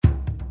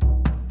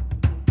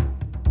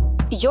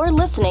You're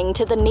listening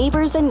to the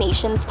Neighbors and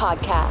Nations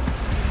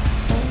podcast.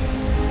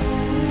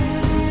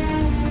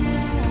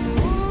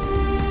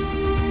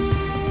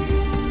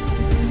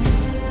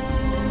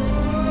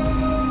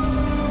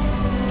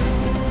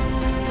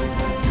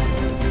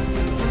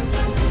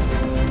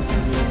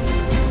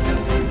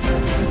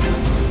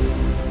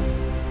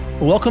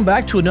 Welcome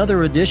back to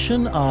another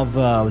edition of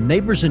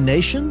Neighbors and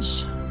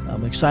Nations.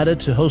 I'm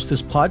excited to host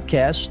this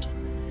podcast.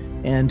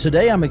 And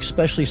today I'm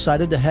especially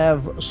excited to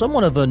have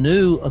somewhat of a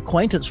new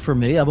acquaintance for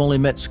me. I've only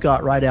met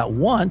Scott Rideout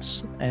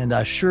once, and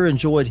I sure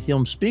enjoyed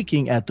him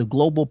speaking at the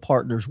Global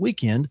Partners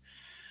Weekend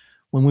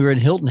when we were in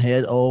Hilton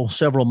Head,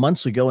 several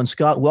months ago. And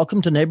Scott,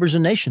 welcome to Neighbors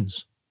and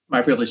Nations.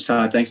 My privilege,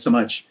 Todd. Thanks so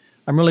much.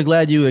 I'm really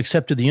glad you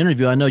accepted the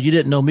interview. I know you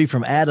didn't know me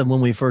from Adam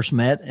when we first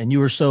met, and you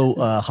were so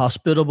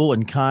hospitable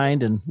and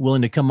kind and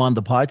willing to come on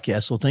the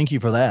podcast. So thank you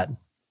for that.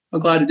 I'm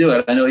glad to do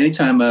it. I know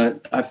anytime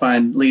I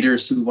find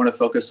leaders who want to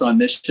focus on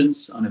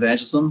missions, on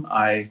evangelism,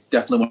 I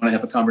definitely want to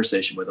have a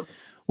conversation with them.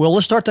 Well,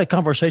 let's start that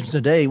conversation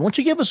today. Why don't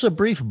you give us a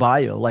brief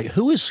bio? Like,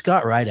 who is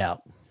Scott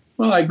Rideout?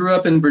 Well, I grew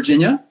up in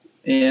Virginia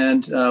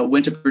and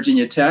went to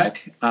Virginia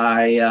Tech.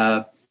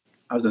 I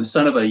was the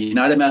son of a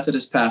United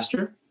Methodist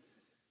pastor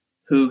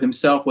who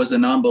himself was a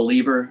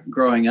non-believer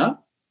growing up.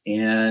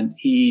 And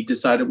he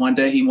decided one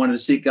day he wanted to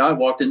seek God,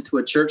 walked into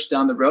a church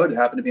down the road. It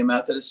happened to be a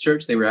Methodist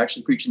church. They were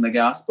actually preaching the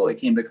gospel. He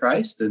came to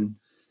Christ, and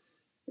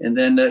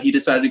then he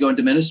decided to go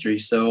into ministry.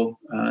 So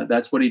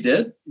that's what he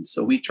did.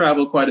 So we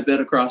traveled quite a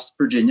bit across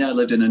Virginia. I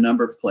lived in a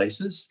number of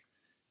places.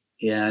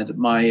 And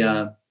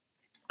I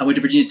went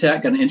to Virginia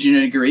Tech, got an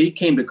engineering degree,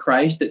 came to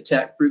Christ at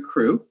Tech through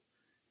Cru.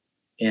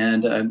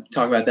 And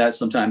talk about that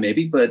sometime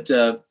maybe. But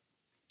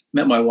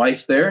met my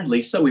wife there,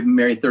 Lisa. We've been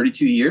married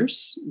 32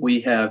 years.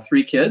 We have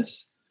 3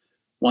 kids.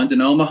 One's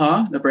in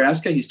Omaha,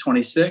 Nebraska. He's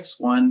 26.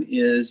 One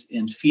is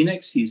in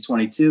Phoenix. He's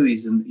 22.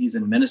 He's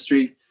in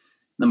ministry. And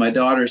then my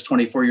daughter is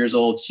 24 years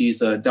old.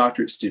 She's a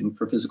doctorate student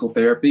for physical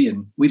therapy.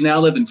 And we now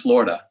live in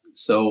Florida.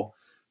 So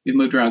we've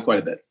moved around quite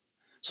a bit.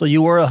 So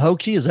you were a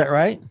Hokie, is that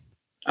right?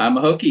 I'm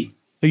a Hokie.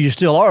 You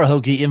still are a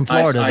Hokie in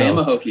Florida, I am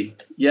a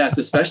Hokie. Yes,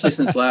 especially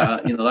since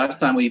last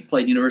time we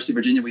played University of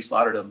Virginia, we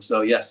slaughtered them.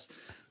 So yes,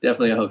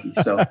 definitely a Hokie.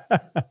 So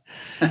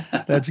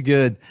that's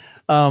good.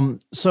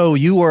 So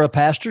you were a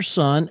pastor's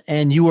son,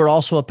 and you were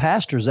also a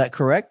pastor. Is that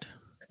correct?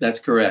 That's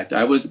correct.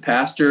 I was a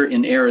pastor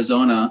in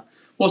Arizona,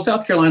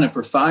 South Carolina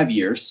for 5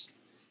 years,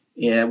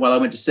 and while I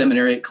went to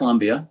seminary at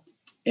Columbia.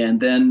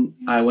 And then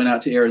I went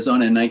out to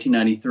Arizona in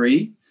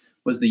 1993,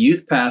 was the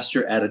youth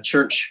pastor at a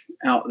church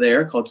out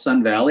there called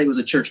Sun Valley. It was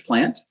a church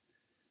plant.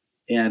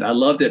 And I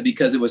loved it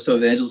because it was so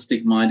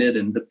evangelistic minded.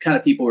 And the kind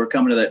of people who were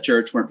coming to that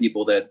church weren't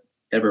people that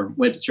ever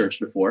went to church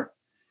before.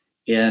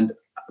 And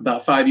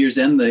about 5 years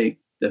in, the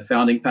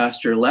founding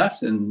pastor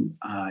left, and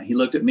he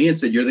looked at me and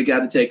said, "You're the guy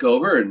to take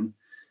over." And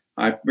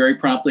I very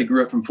promptly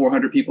grew up from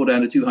 400 people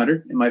down to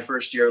 200 in my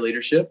first year of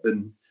leadership.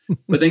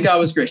 But then God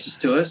was gracious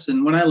to us.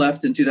 And when I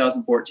left in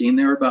 2014,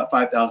 there were about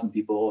 5,000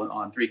 people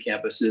on 3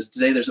 campuses.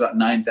 Today, there's about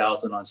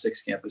 9,000 on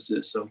 6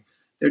 campuses. So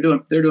they're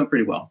doing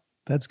pretty well.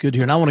 That's good to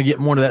hear. And I want to get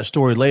more to that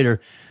story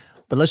later.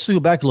 But let's go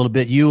back a little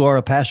bit. You are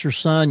a pastor's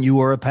son. You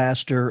are a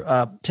pastor.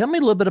 Tell me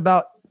a little bit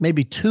about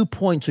maybe 2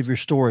 points of your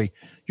story,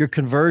 your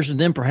conversion,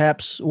 then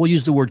perhaps we'll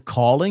use the word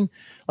calling.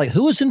 Like,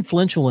 who was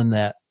influential in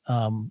that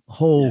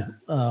whole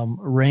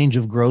range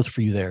of growth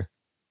for you there?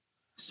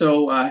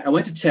 So I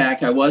went to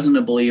Tech. I wasn't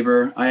a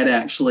believer. I had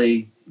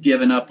actually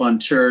given up on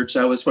church.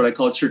 I was what I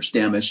call church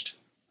damaged.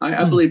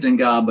 I believed in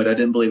God, but I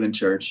didn't believe in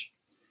church.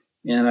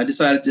 And I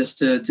decided just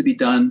to be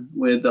done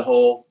with the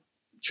whole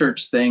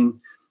church thing.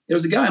 There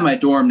was a guy in my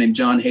dorm named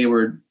John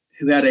Hayward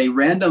who had a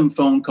random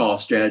phone call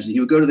strategy. He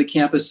would go to the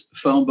campus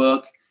phone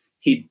book.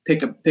 He'd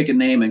pick a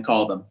name and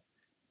call them.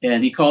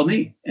 And he called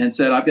me and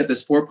said, "I've got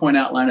this 4-point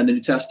outline of the New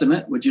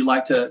Testament. Would you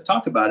like to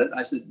talk about it?"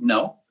 I said,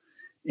 "No."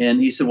 And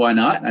he said, "Why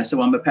not?" And I said,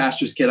 "Well, I'm a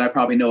pastor's kid. I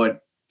probably know it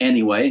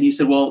anyway." And he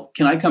said, "Well,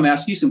 can I come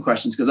ask you some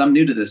questions? Because I'm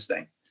new to this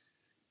thing."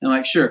 And I'm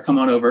like, "Sure, come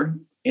on over."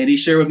 And he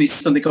shared with me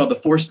something called the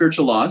 4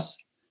 spiritual laws.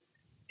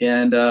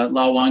 And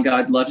law 1,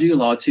 God loves you.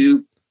 Law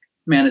 2,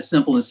 man is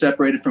simple and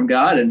separated from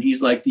God. And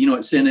he's like, "Do you know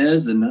what sin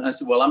is?" And I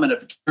said, "Well, I'm in a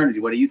fraternity.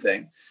 What do you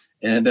think?"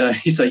 And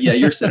he said, "Yeah,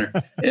 you're a sinner."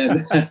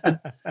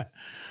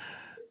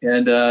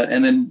 And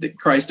then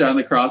Christ died on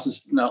the cross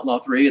is law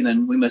 3. And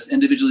then we must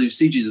individually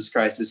see Jesus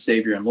Christ as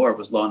Savior and Lord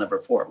was law number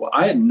 4. Well,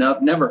 I had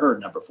never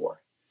heard number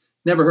 4.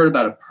 Never heard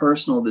about a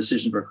personal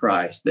decision for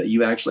Christ that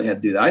you actually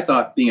had to do that. I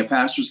thought being a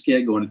pastor's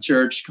kid, going to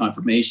church,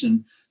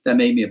 confirmation, that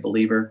made me a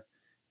believer.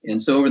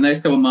 And so over the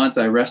next couple of months,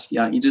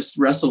 you just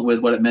wrestled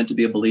with what it meant to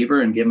be a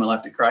believer and give my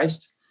life to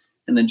Christ.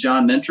 And then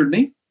John mentored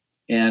me.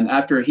 And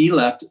after he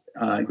left,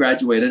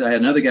 graduated, I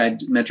had another guy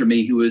mentor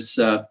me who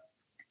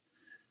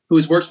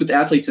works with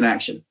athletes in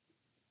action.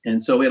 And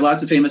so we had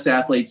lots of famous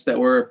athletes that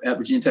were at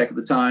Virginia Tech at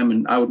the time,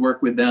 and I would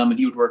work with them and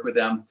he would work with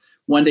them.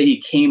 One day he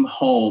came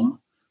home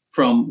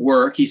from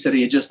work. He said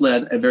he had just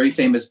led a very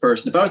famous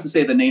person. If I was to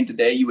say the name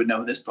today, you would know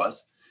who this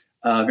was.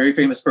 A very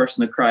famous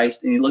person of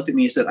Christ. And he looked at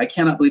me and said, "I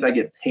cannot believe I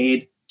get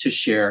paid to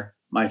share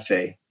my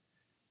faith."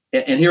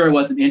 And here I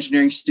was, an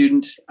engineering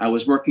student. I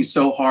was working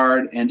so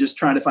hard and just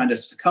trying to find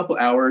just a couple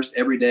hours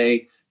every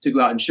day to go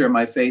out and share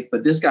my faith.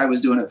 But this guy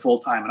was doing it full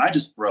time, and I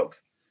just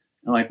broke.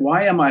 I'm like,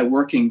 why am I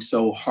working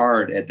so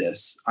hard at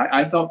this?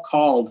 I felt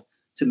called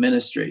to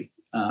ministry,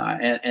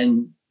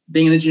 and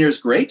being an engineer is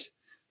great,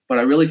 but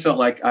I really felt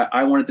like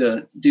I wanted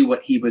to do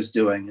what he was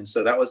doing. And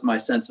so that was my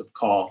sense of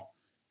call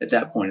at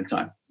that point in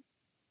time.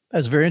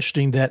 That's very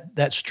interesting,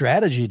 that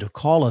strategy to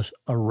call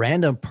a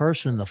random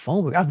person in the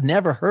phone book. I've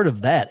never heard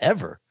of that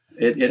ever.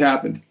 It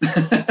happened.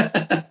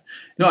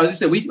 No, as I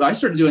said, I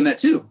started doing that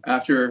too.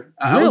 After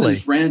I Really?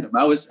 wasn't random.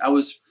 I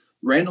was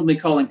randomly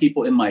calling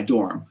people in my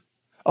dorm.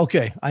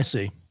 Okay, I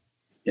see.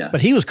 Yeah.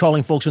 But he was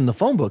calling folks in the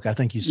phone book, I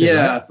think you said.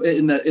 Yeah,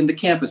 right? in the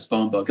campus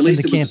phone book. At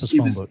least it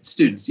was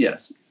students.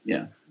 Yes,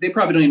 yeah. They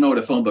probably don't even know what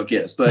a phone book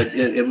is, but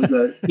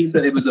he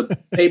said it was a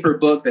paper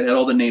book that had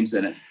all the names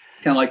in it. It's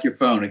kind of like your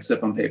phone,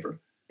 except on paper.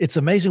 It's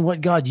amazing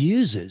what God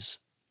uses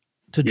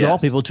to draw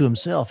people to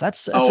himself.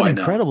 That's an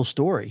incredible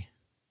story.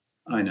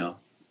 I know.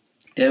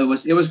 It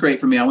was great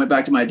for me. I went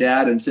back to my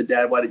dad and said,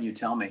 Dad, why didn't you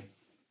tell me?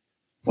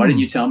 Why didn't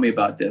you tell me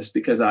about this?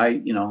 Because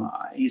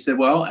he said,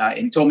 well, and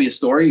he told me a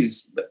story.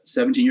 He's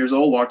 17 years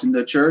old, walked into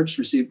the church,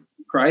 received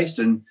Christ.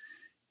 And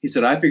he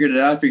said, I figured it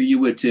out. I figured you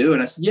would too.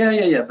 And I said,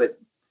 yeah.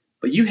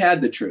 But you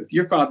had the truth.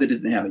 Your father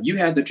didn't have it. You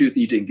had the truth.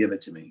 You didn't give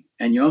it to me.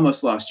 And you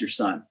almost lost your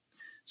son.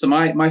 So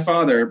my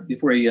father,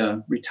 before he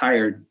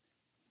retired,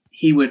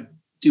 he would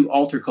do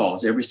altar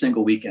calls every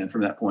single weekend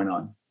from that point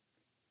on,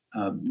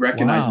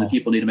 recognizing that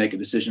people need to make a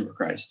decision for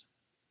Christ.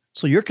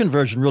 So your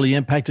conversion really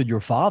impacted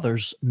your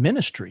father's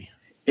ministry.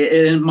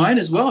 And mine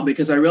as well,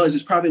 because I realized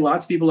there's probably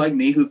lots of people like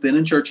me who've been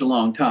in church a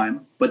long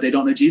time, but they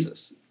don't know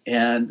Jesus.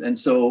 And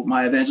so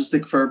my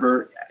evangelistic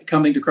fervor,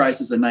 coming to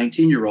Christ as a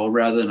 19-year-old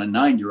rather than a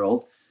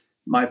 9-year-old,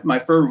 my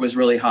fervor was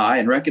really high,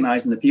 and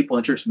recognizing that people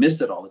in church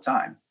missed it all the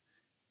time.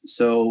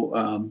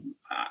 So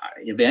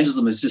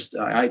evangelism is just,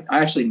 I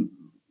actually,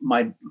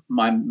 my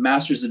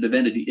master's of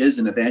divinity is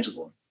in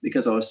evangelism,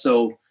 because I was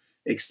so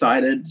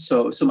excited,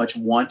 so much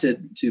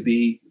wanted to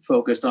be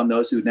focused on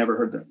those who had never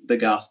heard the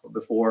gospel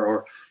before,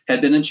 or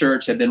had been in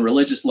church, had been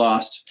religious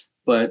lost,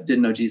 but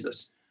didn't know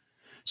Jesus.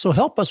 So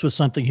help us with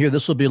something here.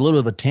 This will be a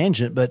little bit of a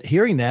tangent, but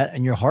hearing that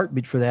and your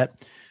heartbeat for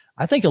that,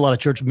 I think a lot of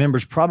church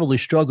members probably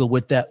struggle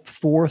with that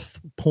fourth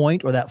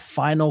point or that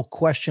final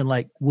question,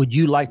 like, would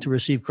you like to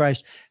receive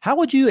Christ? How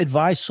would you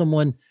advise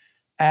someone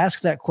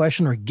ask that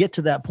question or get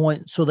to that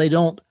point so they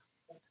don't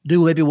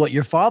do maybe what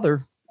your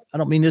father, I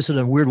don't mean this in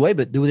a weird way,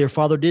 but do what their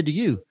father did to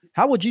you?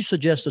 How would you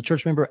suggest a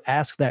church member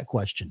ask that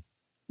question?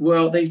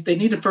 Well, they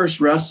need to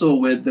first wrestle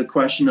with the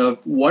question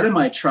of, what am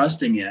I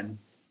trusting in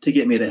to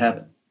get me to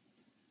heaven?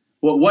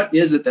 Well, what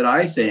is it that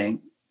I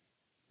think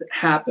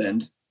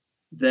happened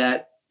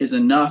that is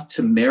enough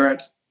to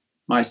merit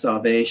my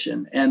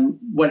salvation? And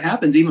what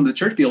happens even with the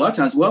church people a lot of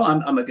times, well,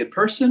 I'm a good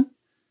person.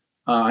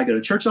 I go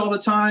to church all the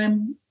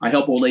time. I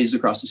help old ladies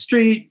across the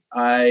street.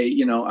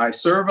 I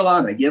serve a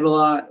lot. I give a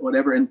lot,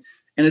 whatever. And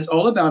it's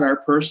all about our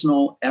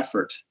personal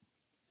effort.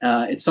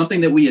 It's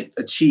something that we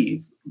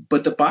achieve.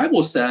 But the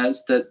Bible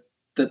says that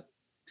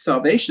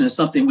salvation is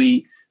something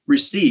we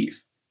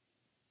receive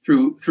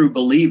through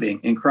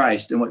believing in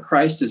Christ and what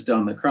Christ has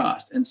done on the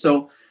cross. And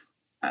so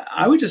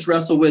I would just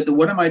wrestle with,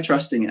 what am I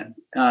trusting in?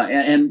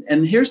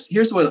 And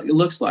here's what it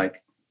looks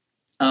like.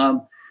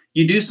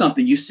 You do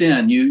something, you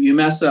sin, you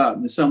mess up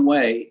in some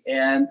way.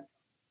 And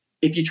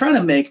if you try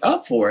to make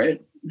up for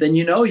it, then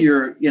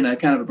you're in a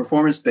kind of a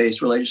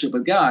performance-based relationship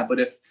with God. But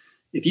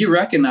if you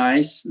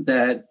recognize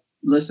that,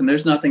 listen,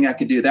 there's nothing I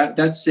could do,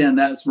 that's sin,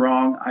 that's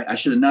wrong, I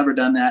should have never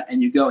done that,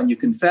 and you go and you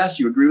confess,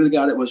 you agree with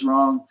God it was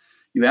wrong,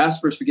 you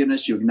ask for his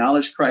forgiveness, you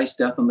acknowledge Christ's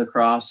death on the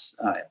cross,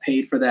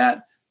 paid for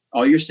that,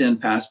 all your sin,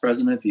 past,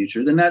 present, and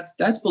future, then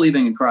that's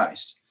believing in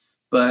Christ.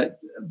 But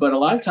a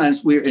lot of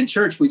times we're in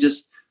church, we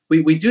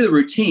do the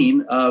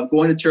routine of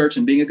going to church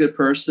and being a good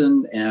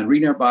person and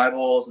reading our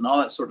Bibles and all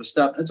that sort of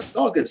stuff. It's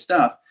all good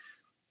stuff,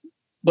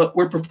 but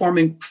we're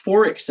performing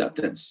for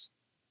acceptance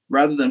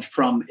rather than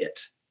from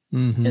it.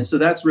 Mm-hmm. And so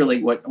that's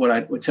really what I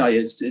would tell you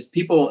is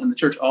people in the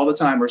church all the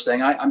time are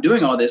saying, I'm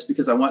doing all this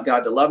because I want God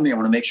to love me. I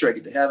want to make sure I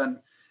get to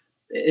heaven.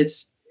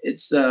 It's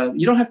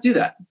you don't have to do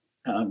that.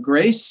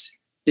 Grace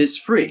is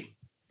free.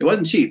 It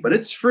wasn't cheap, but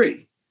it's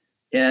free.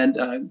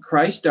 And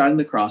Christ died on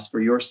the cross for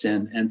your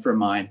sin and for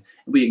mine.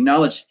 We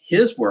acknowledge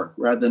his work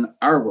rather than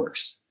our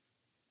works.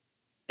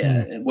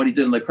 And what he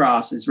did on the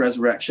cross is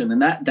resurrection.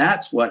 And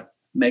that's what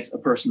makes a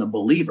person a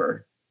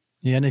believer.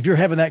 Yeah. And if you're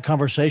having that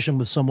conversation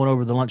with someone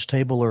over the lunch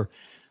table, or,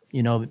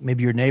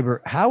 maybe your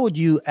neighbor, how would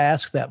you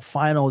ask that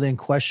final then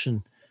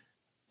question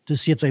to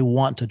see if they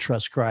want to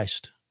trust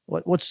Christ?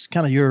 What's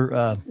kind of your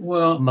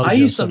mojo, I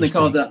use something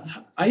called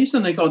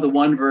the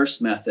one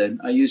verse method.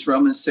 I use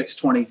Romans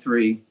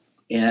 6:23.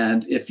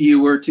 And if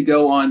you were to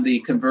go on the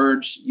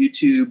Converge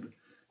YouTube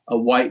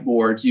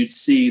whiteboards, you'd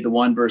see the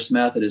one verse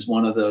method is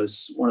one of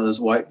those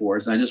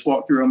whiteboards. And I just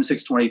walked through Romans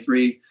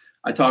 6:23.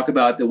 I talk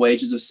about the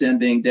wages of sin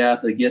being death,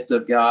 the gift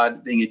of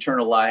God being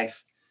eternal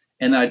life.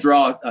 and I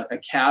draw a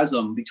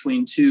chasm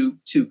between two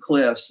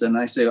cliffs, and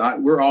I say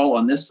we're all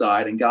on this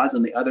side, and God's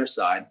on the other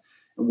side.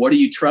 And what are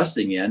you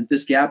trusting in?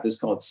 This gap is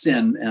called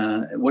sin.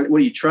 What are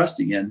you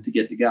trusting in to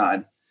get to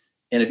God?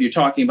 And if you're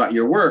talking about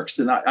your works,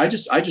 then I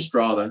just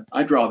draw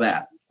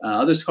that.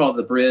 Others call it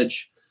the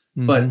bridge,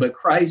 but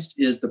Christ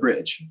is the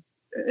bridge.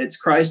 It's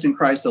Christ and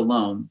Christ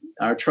alone.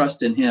 Our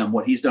trust in Him,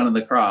 what He's done on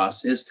the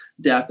cross, His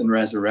death and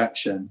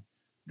resurrection,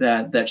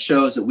 that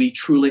shows that we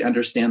truly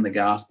understand the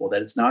gospel.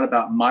 That it's not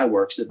about my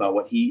works, it's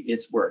about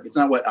it's work. It's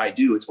not what I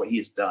do; it's what He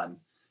has done.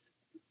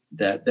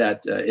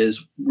 That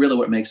is really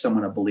what makes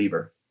someone a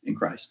believer in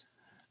Christ.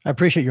 I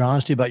appreciate your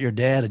honesty about your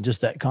dad and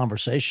just that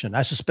conversation.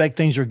 I suspect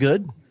things are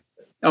good.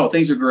 Oh,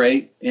 things are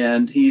great,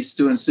 and he's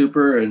doing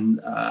super, and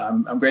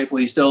I'm grateful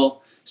he's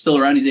still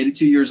around. He's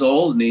 82 years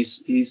old, and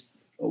he's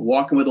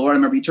walking with the Lord. I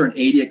remember he turned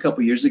 80 a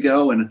couple years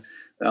ago, and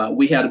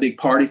we had a big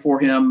party for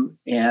him,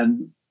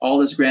 and all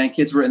his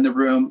grandkids were in the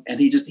room, and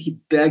he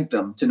begged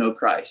them to know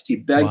Christ. He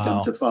begged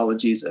them to follow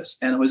Jesus,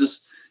 and it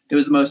was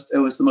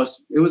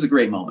a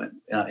great moment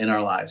in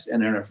our lives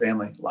and in our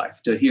family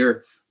life to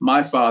hear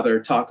my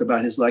father talk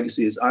about his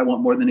legacy as I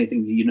want more than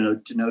anything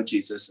to know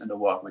Jesus and to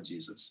walk with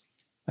Jesus.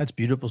 That's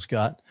beautiful,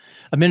 Scott.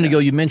 A minute ago,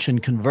 you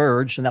mentioned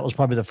Converge, and that was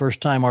probably the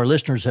first time our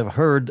listeners have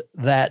heard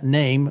that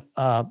name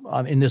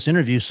in this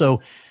interview.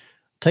 So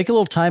take a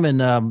little time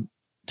and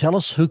tell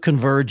us who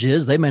Converge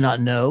is. They may not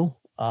know.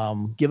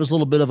 Give us a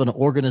little bit of an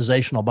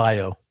organizational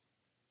bio.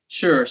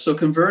 Sure. So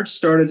Converge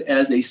started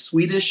as a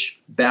Swedish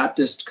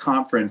Baptist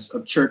conference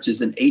of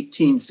churches in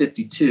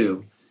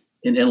 1852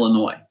 in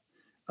Illinois.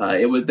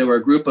 There were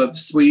a group of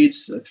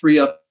Swedes, three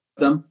of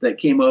them that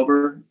came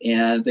over,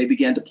 and they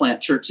began to plant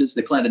churches.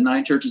 They planted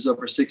 9 churches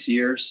over 6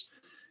 years.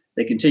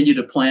 They continued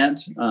to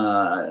plant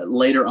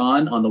later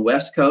on the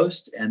West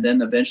Coast, and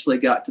then eventually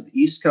got to the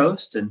East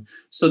Coast. And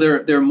so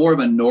they're more of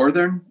a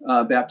Northern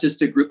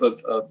Baptistic group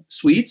of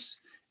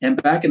Swedes.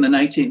 And back in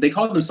they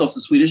called themselves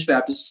the Swedish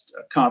Baptist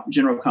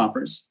General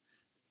Conference.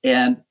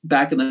 And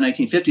back in the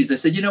 1950s, they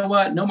said, you know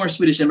what? No more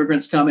Swedish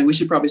immigrants coming. We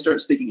should probably start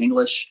speaking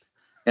English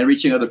and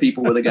reaching other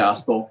people with the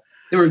gospel.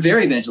 They were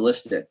very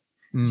evangelistic.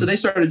 So they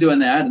started doing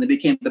that, and they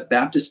became the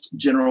Baptist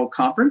General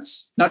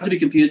Conference, not to be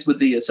confused with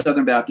the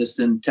Southern Baptist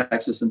in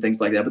Texas and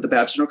things like that, but the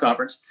Baptist General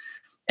Conference.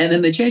 And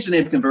then they changed the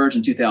name to Converge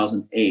in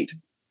 2008.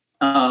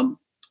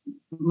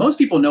 Most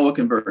people know a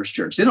Converge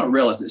church. They don't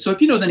realize it. So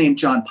if you know the name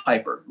John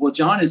Piper, well,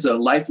 John is a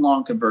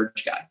lifelong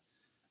Converge guy.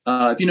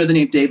 If you know the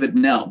name David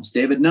Nelms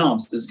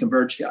is a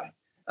Converge guy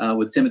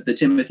with the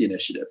Timothy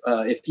Initiative.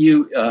 If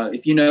you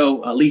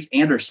know Leith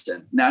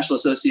Anderson, National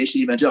Association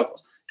of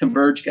Evangelicals,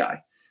 Converge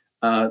guy.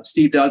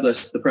 Steve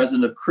Douglas, the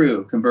president of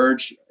Cru,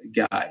 Converge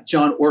guy.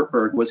 John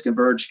Ortberg was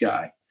Converge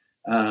guy.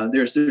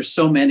 There's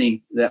so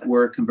many that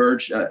were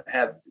Converge,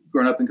 have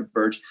grown up in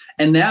Converge.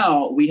 And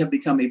now we have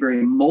become a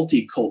very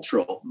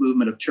multicultural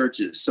movement of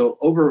churches. So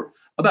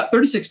about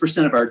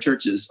 36% of our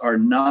churches are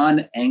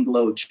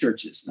non-Anglo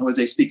churches. In other words,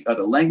 they speak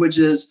other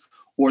languages,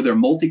 or they're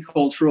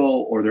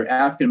multicultural, or they're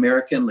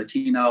African-American,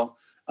 Latino.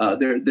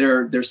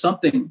 There's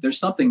something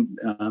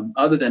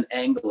other than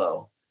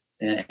Anglo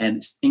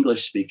and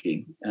English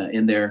speaking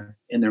in their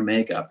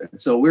makeup. And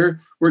so we're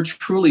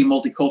truly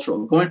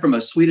multicultural. Going from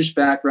a Swedish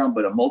background,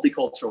 but a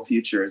multicultural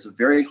future is a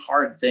very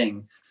hard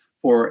thing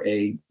for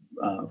a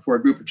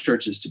group of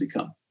churches to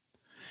become.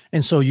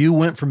 And so you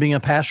went from being a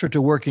pastor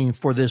to working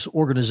for this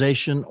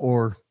organization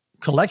or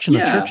collection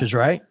of churches,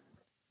 right?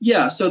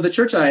 Yeah. So the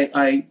church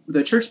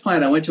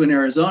plant I went to in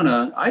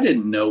Arizona, I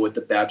didn't know what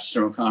the Baptist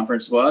General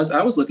Conference was.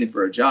 I was looking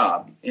for a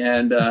job,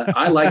 and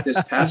I liked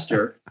this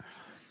pastor.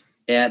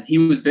 And he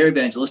was very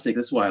evangelistic.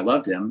 That's why I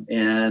loved him.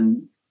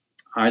 And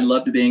I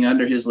loved being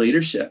under his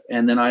leadership.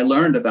 And then I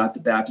learned about the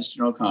Baptist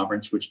General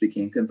Conference, which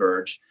became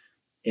Converge.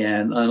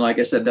 And like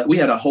I said, that we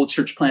had a whole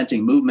church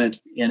planting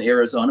movement in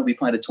Arizona. We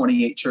planted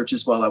 28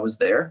 churches while I was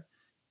there.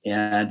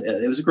 And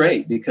it was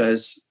great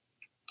because,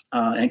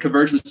 and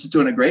Converge was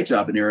doing a great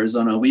job in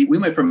Arizona. We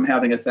went from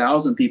having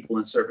 1,000 people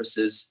in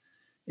services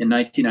in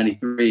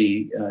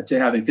 1993 to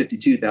having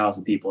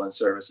 52,000 people in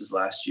services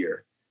last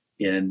year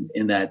in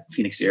that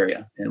Phoenix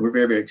area. And we're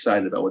very, very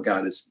excited about what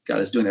God is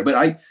doing there. But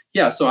I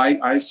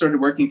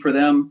started working for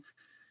them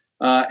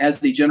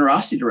as the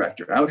generosity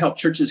director. I would help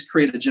churches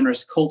create a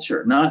generous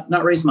culture,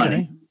 not raise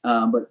money,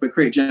 but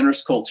create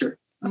generous culture.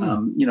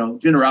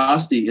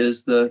 Generosity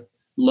is the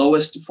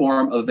lowest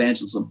form of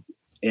evangelism.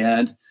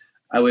 And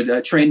I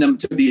would train them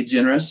to be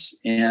generous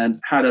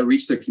and how to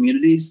reach their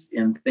communities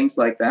and things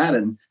like that.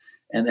 And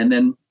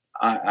then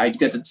I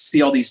get to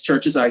see all these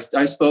churches.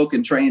 I spoke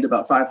and trained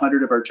about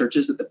 500 of our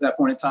churches at that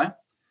point in time.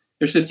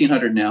 There's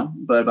 1,500 now,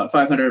 but about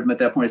 500 of them at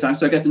that point in time.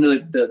 So I got to know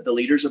the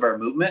leaders of our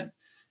movement.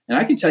 And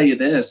I can tell you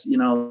this,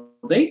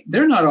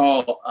 they're not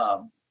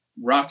all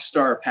rock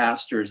star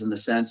pastors in the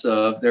sense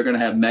of they're going to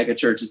have mega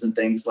churches and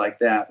things like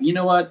that. But you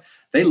know what?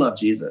 They love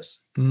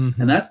Jesus. Mm-hmm.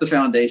 And that's the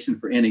foundation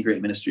for any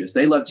great ministry is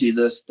they love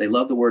Jesus. They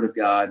love the word of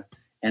God,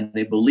 and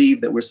they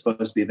believe that we're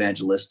supposed to be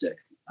evangelistic.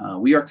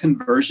 We are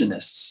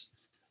conversionists.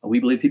 We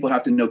believe people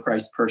have to know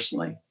Christ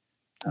personally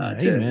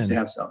to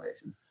have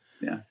salvation.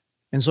 Yeah.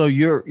 And so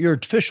your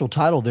official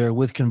title there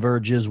with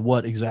Converge is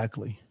what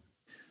exactly?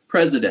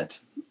 President.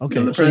 Okay.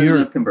 I'm the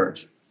president of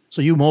Converge.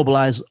 So you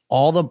mobilize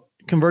all the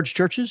Converge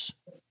churches?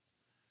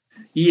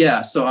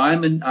 Yeah. So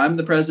I'm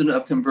the president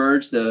of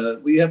Converge.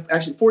 We have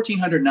actually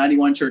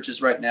 1,491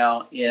 churches right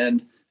now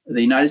in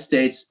the United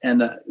States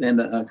and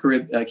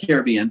the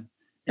Caribbean.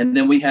 And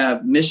then we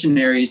have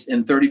missionaries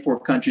in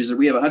 34 countries.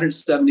 We have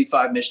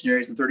 175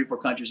 missionaries in 34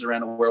 countries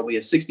around the world. We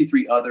have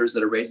 63 others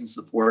that are raising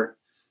support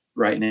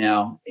right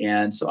now.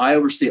 And so I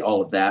oversee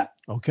all of that.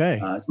 Okay.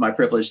 It's my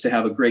privilege to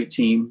have a great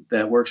team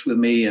that works with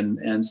me.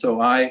 And so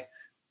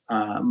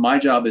my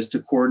job is to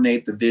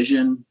coordinate the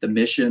vision, the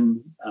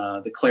mission,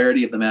 the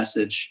clarity of the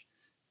message.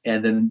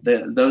 And then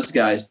those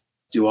guys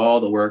do all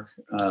the work.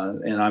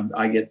 And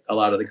I get a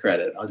lot of the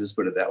credit. I'll just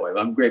put it that way.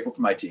 I'm grateful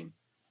for my team.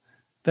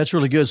 That's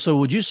really good. So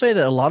would you say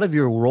that a lot of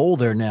your role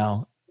there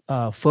now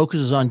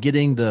focuses on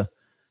getting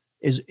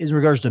is in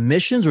regards to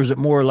missions, or is it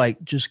more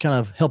like just kind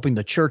of helping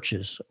the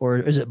churches, or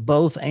is it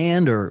both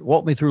or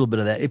walk me through a little bit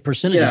of that?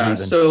 Percentages even.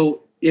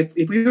 So if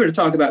we were to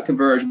talk about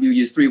Converge, we would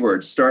use 3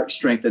 words: start,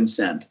 strengthen,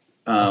 send.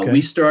 Okay.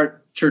 We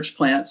start church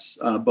plants,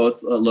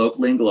 both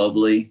locally and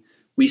globally.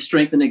 We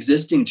strengthen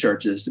existing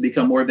churches to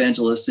become more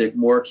evangelistic,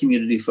 more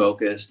community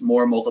focused,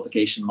 more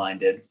multiplication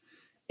minded.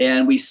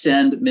 And we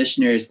send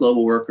missionaries,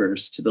 global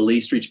workers to the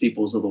least reached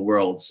peoples of the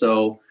world.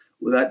 So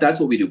that's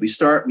what we do. We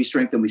start, we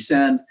strengthen, we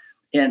send.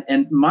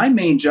 And my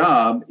main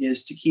job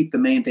is to keep the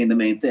main thing the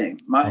main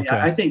thing.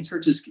 I think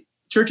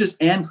churches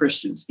and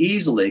Christians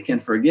easily can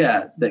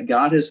forget that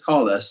God has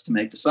called us to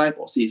make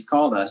disciples. He's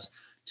called us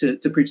to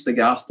preach the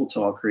gospel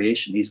to all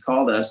creation. He's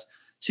called us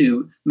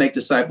to make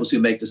disciples who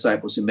make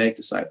disciples who make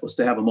disciples,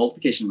 to have a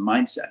multiplication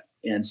mindset.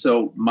 And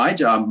so my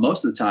job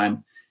most of the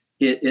time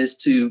is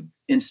to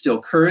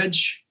instill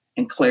courage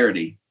and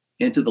clarity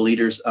into the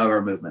leaders of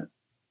our movement.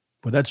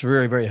 Well, that's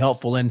very, very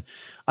helpful. And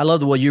I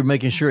love the way you're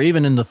making sure,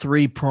 even in the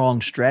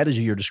 3-pronged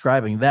strategy you're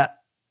describing, that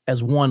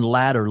as one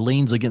ladder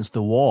leans against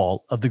the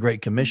wall of the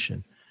Great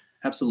Commission.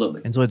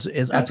 Absolutely. And so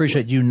I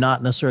appreciate you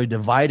not necessarily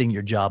dividing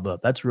your job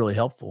up. That's really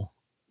helpful.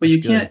 But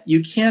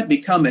you can't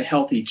become a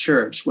healthy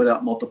church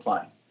without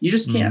multiplying. You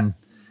just can't.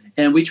 Mm-hmm.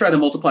 And we try to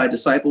multiply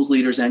disciples,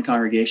 leaders, and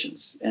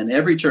congregations. And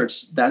every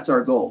church, that's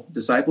our goal: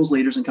 disciples,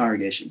 leaders, and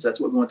congregations. That's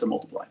what we want to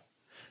multiply.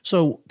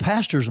 So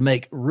pastors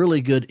make really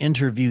good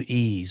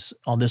interviewees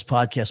on this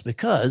podcast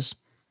because,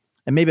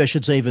 and maybe I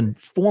should say even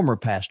former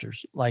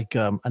pastors, like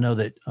I know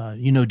that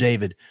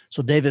David.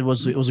 So David it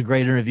was a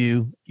great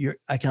interview.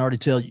 I can already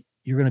tell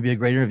you're going to be a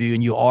great interview,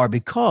 and you are,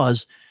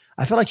 because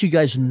I feel like you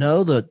guys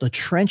know the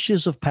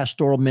trenches of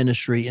pastoral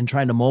ministry and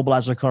trying to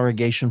mobilize a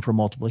congregation for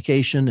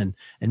multiplication and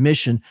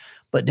mission.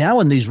 But now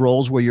in these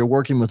roles where you're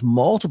working with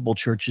multiple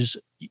churches,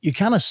 you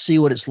kind of see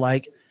what it's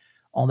like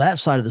on that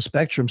side of the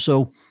spectrum.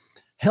 So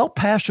help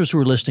pastors who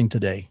are listening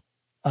today.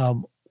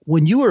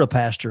 When you were a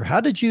pastor, how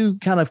did you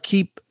kind of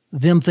keep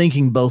them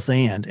thinking both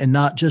and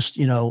not just,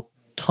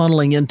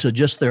 tunneling into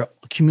just their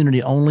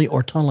community only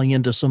or tunneling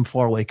into some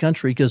faraway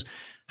country? Because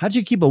how did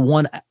you keep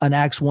an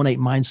Acts 1:8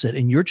 mindset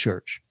in your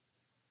church?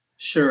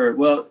 Sure.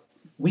 Well,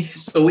 we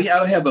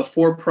have a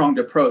 4-pronged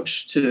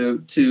approach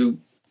to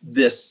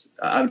this.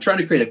 I'm trying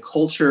to create a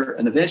culture,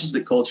 an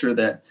evangelistic culture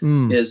that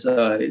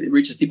it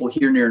reaches people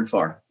here, near, and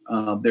far.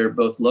 They're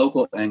both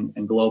local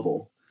and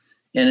global.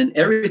 And in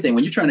everything,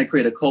 when you're trying to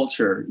create a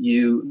culture,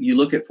 you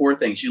look at 4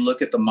 things. You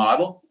look at the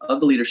model of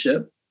the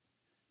leadership,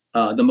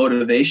 the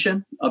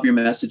motivation of your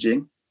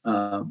messaging,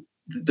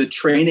 the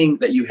training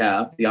that you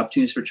have, the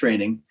opportunities for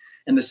training,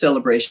 and the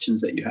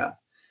celebrations that you have.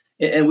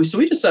 And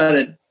we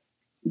decided,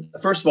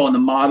 first of all, in the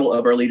model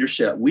of our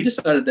leadership, we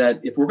decided that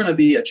if we're going to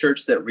be a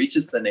church that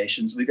reaches the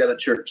nations, we've got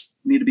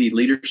need to be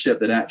leadership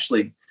that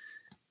actually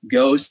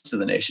goes to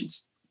the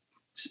nations,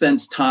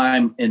 spends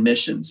time in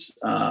missions.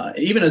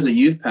 Even as a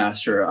youth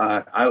pastor,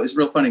 I was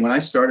real funny. When I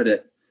started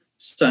at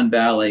Sun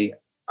Valley,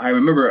 I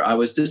remember I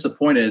was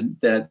disappointed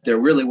that there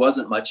really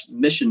wasn't much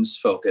missions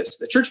focus.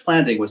 The church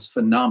planting was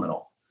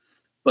phenomenal,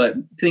 but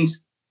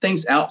things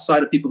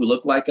outside of people who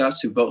look like us,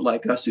 who vote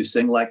like us, who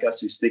sing like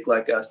us, who speak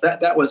like us,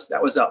 that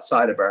was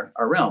outside of our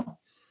realm.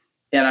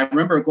 And I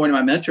remember going to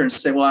my mentor and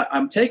saying, well,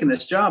 I'm taking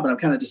this job and I'm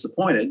kind of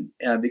disappointed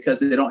because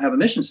they don't have a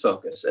missions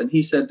focus. And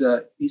he said,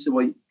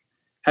 well,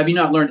 have you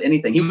not learned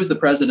anything? He was the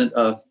president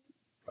of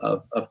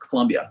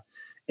Columbia.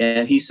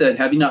 And he said,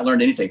 have you not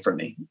learned anything from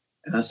me?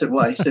 And I said,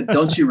 what? He said,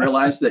 don't you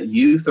realize that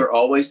youth are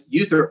always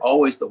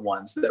the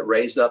ones that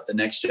raise up the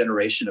next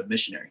generation of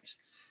missionaries?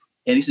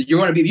 And he said, you're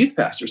going to be the youth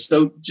pastor,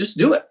 so just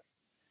do it.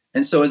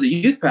 And so as a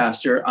youth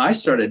pastor, I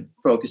started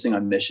focusing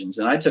on missions,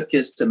 and I took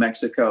kids to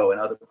Mexico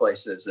and other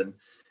places. And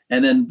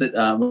then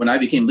when I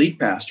became lead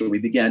pastor, we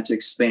began to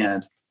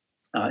expand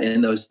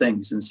in those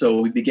things. And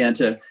so we began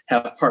to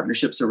have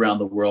partnerships around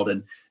the world.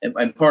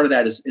 And part of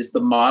that is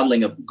the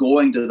modeling of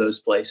going to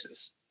those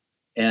places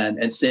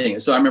and seeing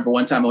it. So I remember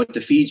one time I went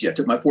to Fiji. I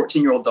took my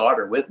 14-year-old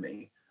daughter with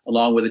me,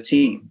 along with a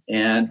team.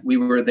 And we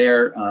were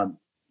there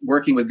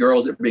working with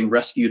girls that were being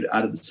rescued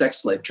out of the sex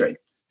slave trade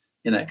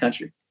in that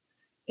country.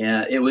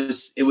 And it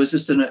was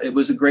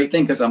a great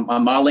thing, because I'm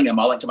modeling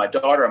to my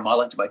daughter, I'm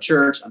modeling to my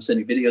church, I'm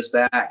sending videos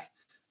back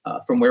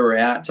from where we're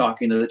at,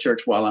 talking to the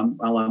church while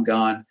I'm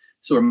gone.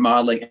 So we're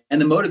modeling,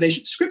 and the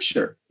motivation,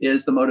 scripture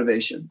is the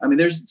motivation. I mean,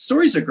 there's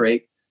stories are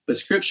great, but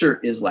scripture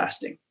is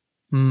lasting.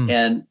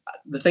 And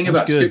the thing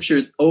about scripture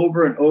is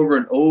over and over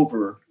and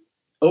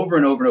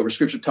over,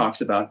 scripture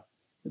talks about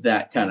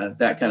that kind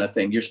of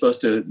thing. You're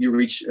supposed to, you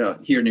reach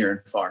here, near,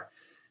 and far.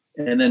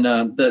 And then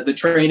the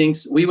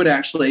trainings, we would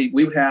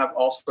have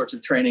all sorts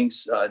of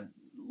trainings,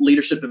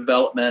 leadership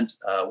development.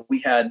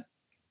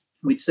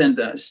 We'd send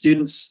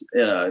students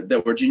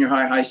that were junior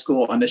high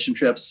school on mission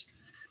trips.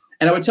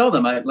 And I would tell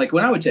them,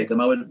 when I would take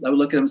them, I would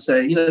look at them and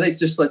say, they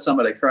just led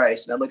somebody to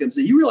Christ. And I'd look at them and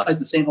say, you realize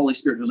the same Holy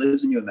Spirit who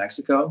lives in you in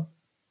Mexico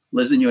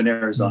lives in you in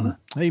Arizona.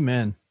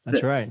 Amen.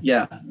 That's right.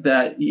 Yeah.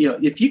 That,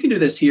 if you can do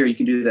this here, you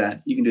can do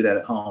that. You can do that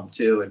at home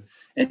too.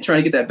 And trying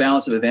to get that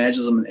balance of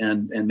evangelism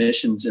and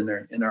missions in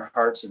their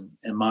hearts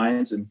and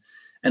minds. And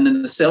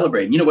then the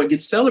celebrating, what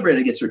gets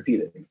celebrated gets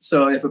repeated.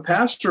 So if a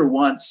pastor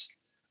wants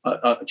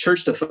a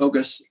church to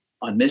focus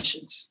on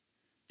missions,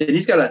 then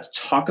he's got to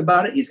talk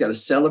about it. He's got to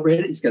celebrate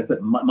it. He's got to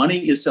put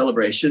money is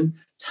celebration,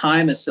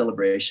 time is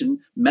celebration,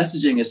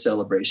 messaging is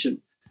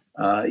celebration,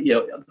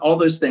 all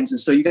those things. And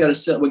so you got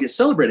to, what gets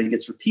celebrated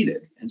gets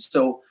repeated. And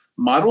so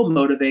model,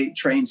 motivate,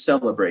 train,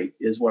 celebrate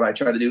is what I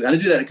try to do. And I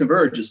do that at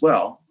Converge as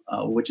well,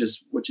 which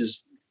is,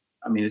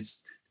 I mean,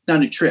 it's not a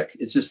new trick.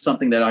 It's just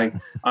something that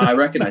I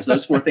recognize.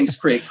 Those four things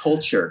create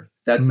culture.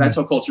 That's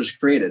how culture is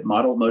created: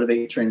 model,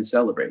 motivate, train, and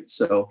celebrate.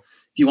 So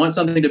if you want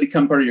something to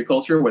become part of your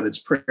culture, whether it's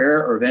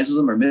prayer or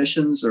evangelism or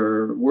missions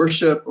or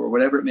worship or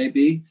whatever it may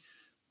be,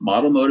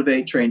 model,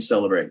 motivate, train,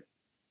 celebrate.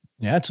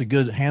 Yeah, that's a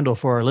good handle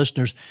for our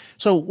listeners.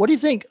 So what do you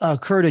think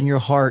occurred in your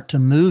heart to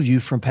move you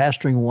from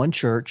pastoring one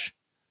church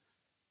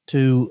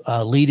to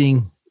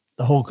leading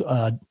the whole,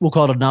 we'll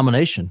call it a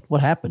denomination? What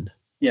happened?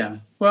 Yeah.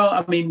 Well,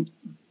 I mean,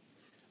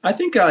 I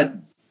think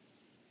God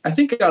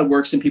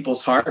works in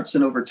people's hearts,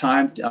 and over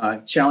time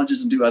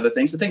challenges them to do other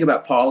things. I think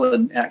about Paul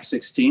in Acts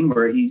 16,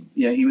 where he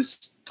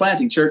was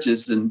planting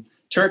churches in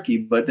Turkey,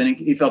 but then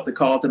he felt the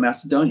call to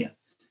Macedonia.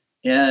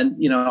 And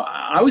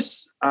I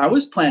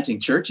was planting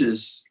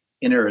churches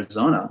in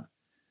Arizona,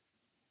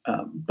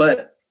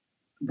 but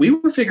we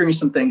were figuring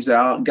some things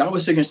out. God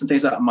was figuring some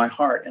things out in my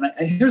heart.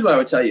 And here's what I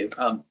would tell you: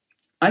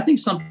 I think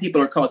some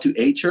people are called to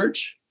a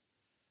church,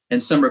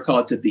 and some are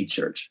called to the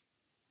church.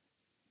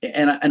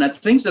 And the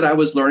things that I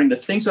was learning, the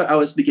things that I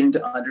was beginning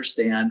to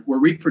understand were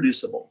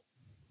reproducible.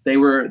 They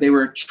were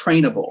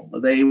trainable.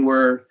 They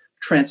were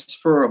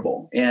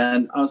transferable.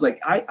 And I was like,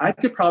 I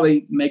could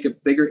probably make a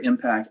bigger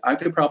impact. I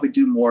could probably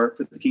do more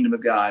for the kingdom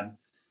of God.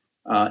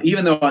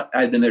 Even though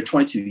I'd been there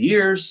 22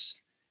 years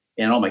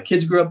and all my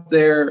kids grew up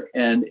there.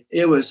 And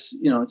it was,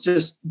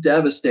 just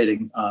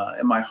devastating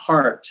in my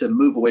heart to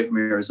move away from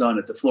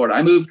Arizona to Florida.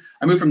 I moved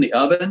from the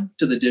oven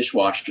to the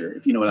dishwasher,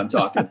 if you know what I'm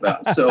talking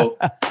about. So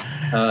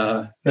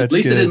at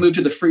least I didn't move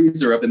to the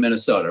freezer up in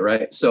Minnesota,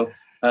 right? So,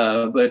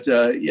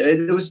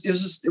 it was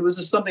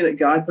just something that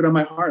God put on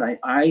my heart.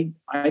 I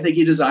think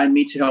He designed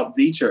me to help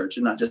the church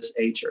and not just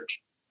a church.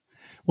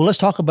 Well, let's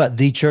talk about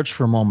the church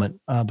for a moment,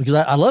 because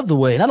I love the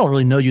way, and I don't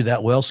really know you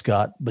that well,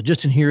 Scott, but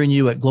just in hearing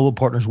you at Global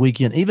Partners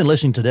Weekend, even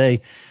listening today,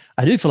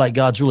 I do feel like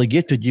God's really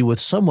gifted you with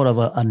somewhat of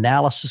an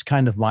analysis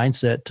kind of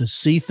mindset to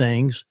see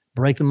things,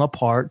 break them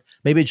apart.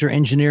 Maybe it's your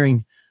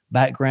engineering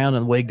background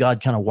and the way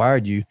God kind of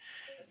wired you.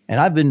 And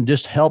I've been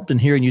just helped in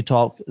hearing you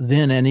talk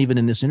then and even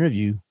in this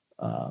interview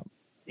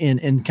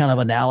in kind of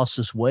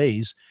analysis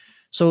ways.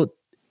 So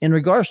in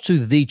regards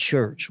to the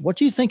church, what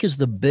do you think is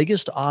the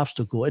biggest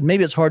obstacle? And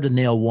maybe it's hard to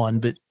nail one,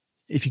 but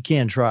if you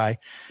can try,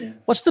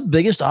 what's the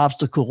biggest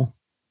obstacle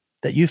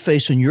that you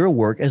face in your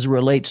work as it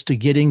relates to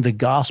getting the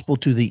gospel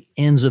to the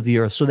ends of the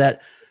earth? So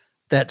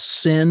that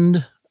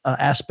send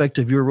aspect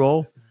of your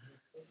role,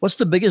 what's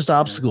the biggest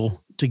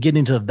obstacle to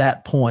getting to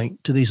that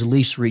point, to these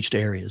least reached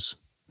areas?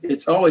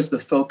 It's always the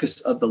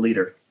focus of the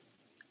leader.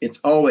 It's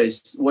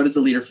always, what is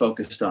the leader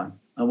focused on?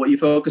 And what you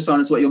focus on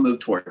is what you'll move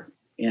toward.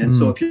 And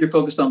so if you're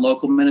focused on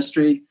local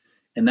ministry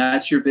and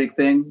that's your big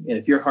thing, and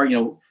if your heart,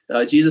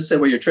 Jesus said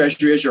where your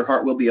treasure is, your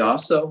heart will be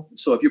also.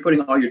 So if you're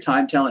putting all your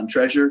time, talent, and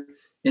treasure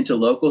into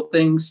local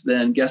things,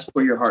 then guess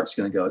where your heart's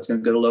going to go? It's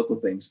going to go to local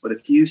things. But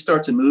if you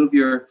start to move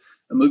your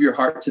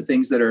heart to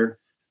things that are,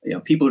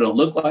 people who don't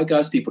look like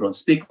us, people who don't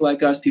speak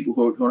like us, people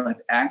who don't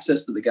have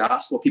access to the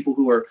gospel, people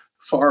who are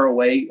far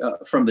away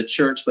from the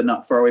church, but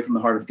not far away from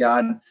the heart of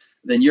God,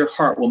 then your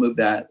heart will move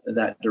that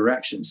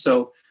direction.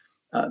 So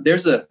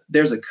there's a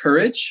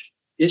courage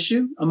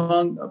issue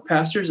among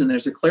pastors, and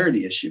there's a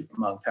clarity issue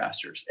among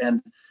pastors.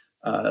 And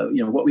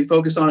what we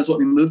focus on is what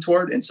we move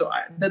toward. And so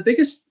the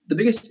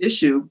biggest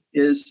issue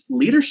is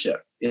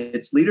leadership.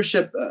 It's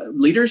leadership.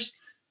 Leaders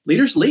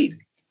lead.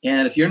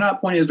 And if you're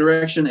not pointing the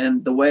direction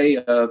and the way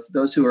of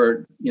those who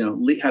are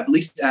have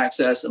least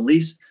access and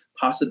least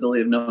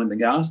possibility of knowing the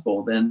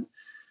gospel, then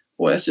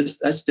boy,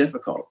 that's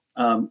difficult.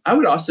 I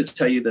would also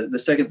tell you that the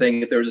second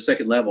thing, if there was a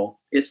second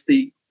level, it's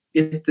the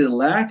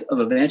lack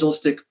of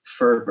evangelistic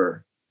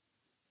fervor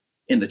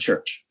in the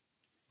church.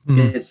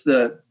 Mm.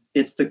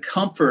 It's the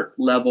comfort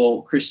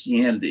level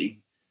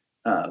Christianity,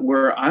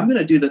 where I'm going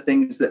to do the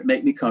things that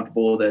make me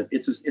comfortable. That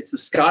it's the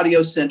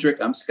Scottiocentric.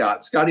 I'm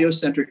Scott.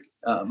 Scottiocentric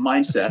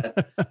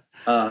mindset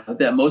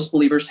that most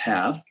believers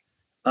have.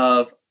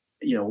 Of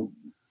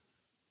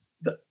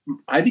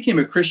I became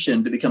a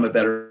Christian to become a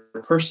better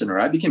person, or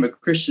I became a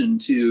Christian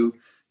to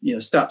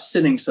stop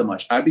sinning so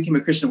much. I became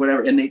a Christian,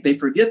 whatever, and they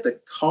forget the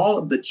call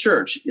of the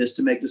church is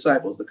to make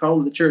disciples. The call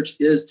of the church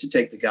is to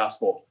take the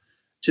gospel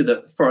to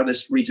the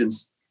farthest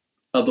regions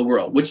of the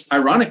world, which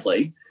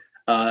ironically,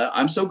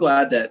 I'm so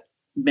glad that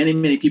many,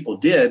 many people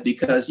did,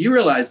 because you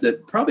realize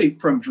that probably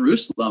from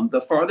Jerusalem,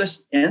 the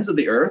farthest ends of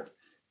the earth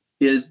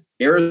is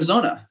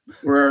Arizona,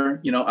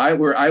 where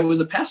I was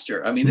a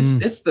pastor. I mean,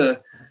 it's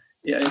the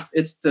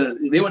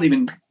they weren't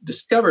even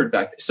discovered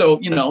back then. So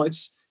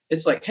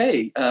it's like,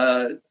 hey,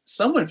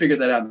 someone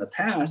figured that out in the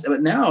past,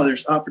 but now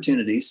there's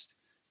opportunities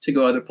to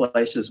go other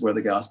places where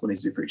the gospel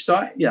needs to be preached.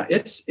 So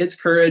it's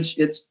courage,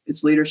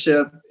 it's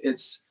leadership,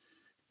 it's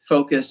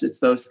focus, it's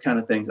those kind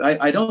of things.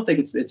 I don't think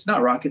it's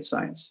not rocket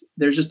science.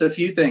 There's just a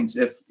few things.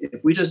 If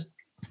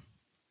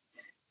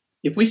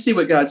we see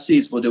what God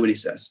sees, we'll do what He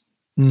says.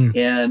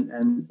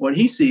 And what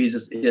He sees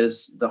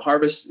is the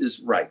harvest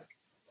is ripe,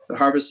 the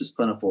harvest is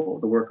plentiful,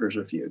 the workers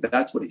are few.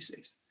 That's what He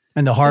sees.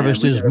 And the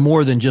harvest is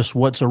more than just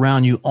what's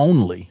around you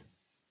only.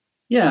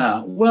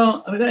 Yeah,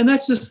 well, and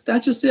that's just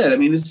it. I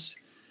mean, it's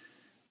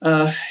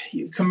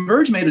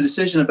Converge made a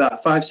decision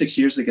about 5-6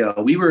 years ago.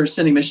 We were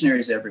sending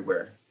missionaries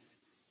everywhere,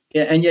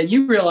 and yet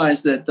you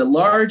realize that the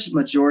large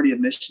majority of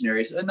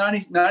missionaries,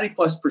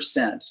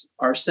 90+%,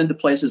 are sent to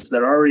places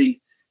that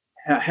already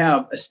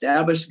have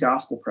established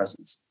gospel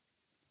presence.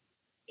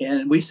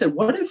 And we said,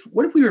 what if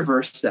we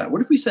reverse that?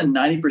 What if we send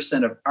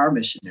 90% of our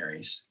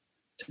missionaries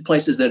to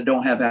places that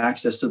don't have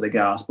access to the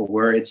gospel,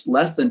 where it's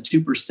less than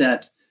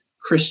 2%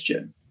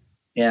 Christian?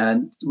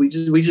 And we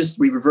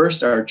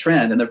reversed our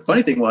trend. And the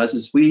funny thing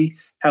is we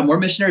have more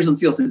missionaries in the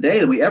field today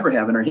than we ever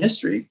have in our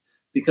history,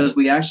 because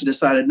we actually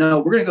decided, no,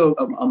 we're going to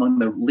go among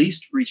the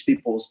least reached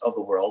peoples of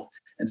the world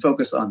and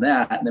focus on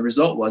that. And the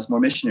result was more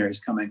missionaries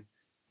coming,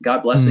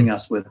 God blessing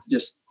us with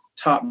just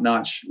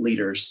top-notch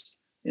leaders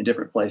in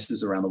different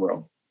places around the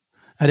world.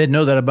 I didn't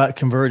know that about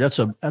Converge.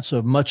 That's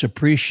a much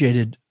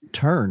appreciated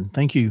turn.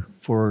 Thank you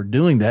for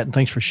doing that, and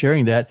thanks for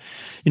sharing that.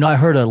 I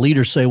heard a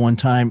leader say one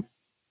time,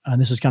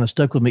 and this has kind of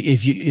stuck with me: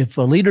 if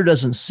a leader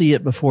doesn't see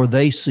it before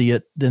they see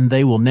it, then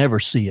they will never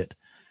see it.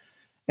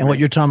 And what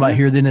you're talking about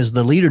here then is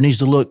the leader needs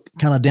to look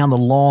kind of down the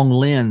long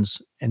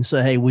lens and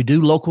say, hey, we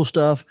do local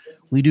stuff,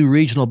 we do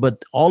regional,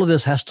 but all of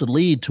this has to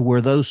lead to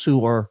where those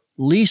who are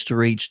least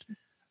reached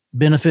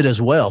benefit as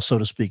well, so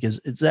to speak. Is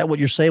that what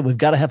you're saying? We've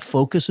got to have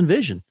focus and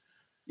vision.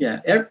 Yeah,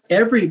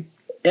 every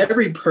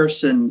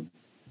person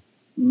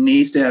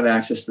needs to have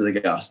access to the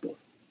gospel.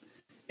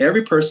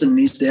 Every person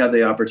needs to have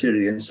the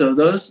opportunity. And so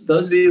those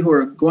of you who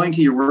are going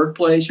to your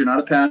workplace, you're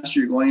not a pastor,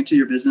 you're going to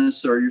your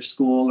business or your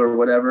school or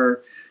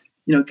whatever,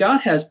 God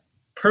has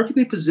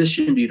perfectly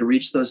positioned you to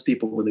reach those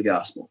people with the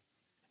gospel.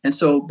 And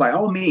so by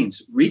all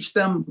means, reach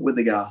them with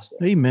the gospel.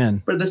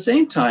 Amen. But at the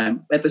same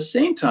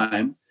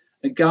time,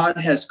 God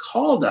has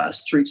called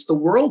us to reach the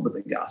world with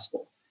the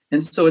gospel.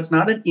 And so it's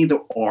not an either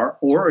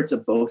or it's a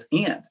both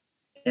and.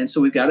 And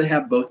so we've got to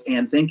have both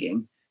and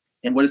thinking.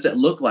 And what does that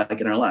look like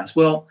in our lives?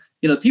 Well,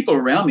 people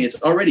around me,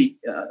 it's already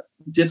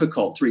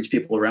difficult to reach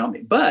people around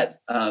me, but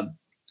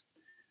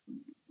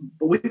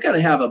we've got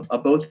to have a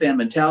both and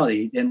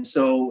mentality. And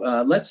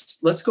so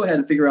let's go ahead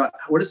and figure out,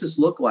 what does this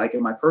look like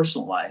in my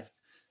personal life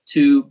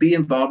to be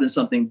involved in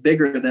something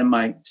bigger than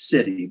my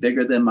city,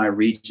 bigger than my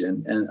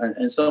region,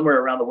 and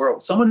somewhere around the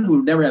world. Someone who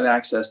would never have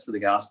access to the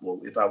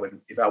gospel if I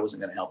wasn't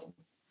going to help them.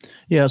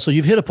 Yeah, so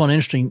you've hit upon an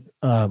interesting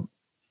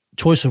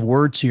choice of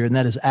words here, and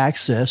that is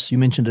access. You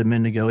mentioned it a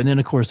minute ago. And then,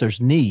 of course, there's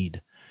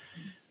need.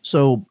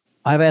 So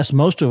I've asked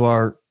most of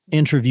our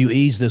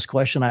interviewees this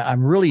question.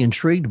 I'm really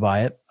intrigued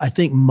by it. I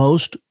think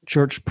most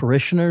church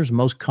parishioners,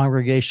 most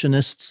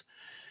congregationists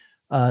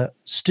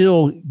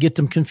still get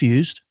them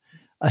confused.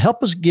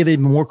 Help us give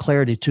even more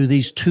clarity to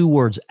these two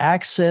words,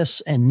 access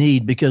and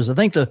need, because I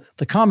think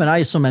the comment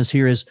I sometimes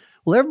hear is,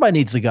 well, everybody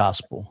needs the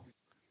gospel.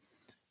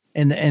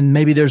 And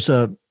maybe there's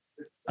a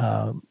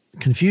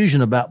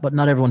confusion about, but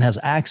not everyone has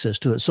access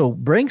to it. So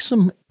bring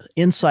some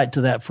insight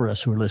to that for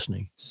us who are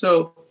listening.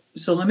 So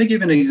let me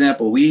give you an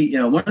example.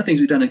 One of the things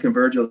we've done in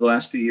Converge over the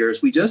last few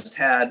years, we just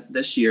had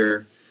this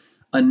year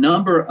a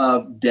number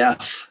of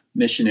deaf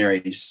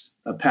missionaries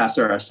pass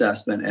our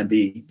assessment and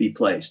be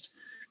placed.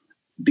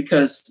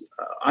 Because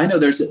I know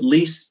there's at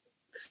least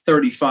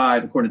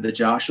 35, according to the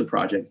Joshua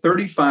Project,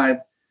 35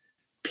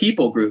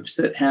 people groups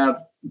that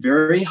have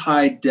very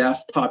high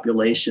deaf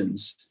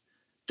populations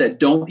that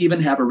don't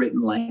even have a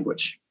written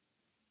language.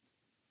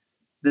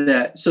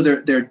 So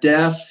they're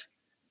deaf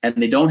and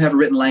they don't have a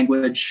written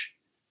language.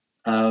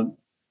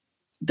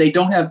 They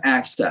don't have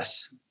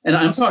access. And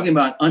I'm talking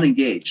about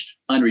unengaged,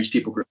 unreached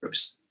people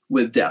groups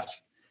with deaf.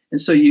 And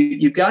so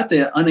you've got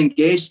the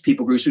unengaged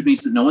people groups, which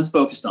means that no one's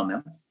focused on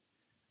them.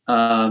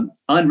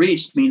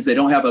 Unreached means they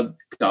don't have a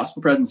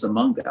gospel presence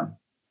among them.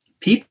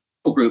 People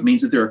group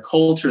means that they're a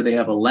culture, they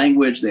have a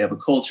language, they have a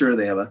culture,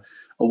 they have a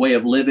way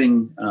of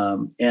living.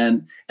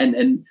 And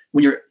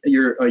when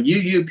you're a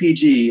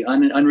UUPG,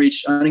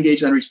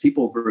 unengaged, unreached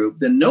people group,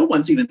 then no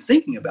one's even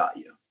thinking about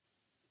you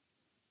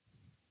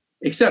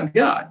except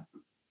God.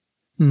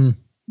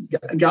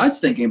 God's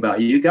thinking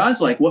about you.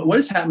 God's like, what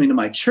is happening to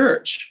my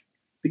church?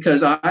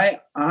 Because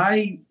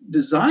I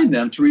designed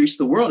them to reach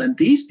the world, and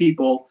these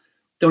people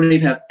don't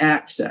even have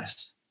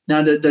access.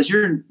 Now, does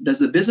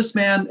the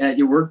businessman at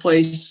your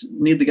workplace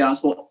need the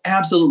gospel?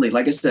 Absolutely.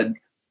 Like I said,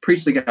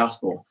 preach the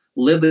gospel,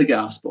 live the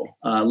gospel,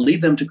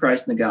 lead them to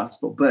Christ in the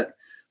gospel. But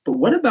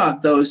what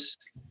about those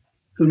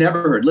who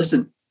never heard?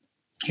 Listen,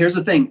 here's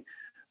the thing.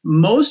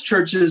 Most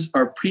churches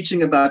are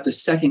preaching about the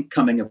second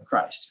coming of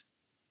Christ.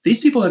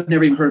 These people have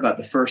never even heard about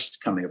the first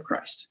coming of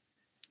Christ.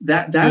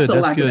 That's a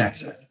lack of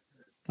access.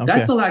 Okay.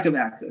 That's the lack of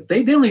access.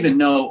 They don't even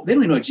know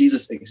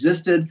Jesus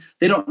existed.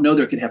 They don't know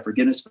they could have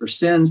forgiveness for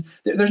sins.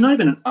 There's not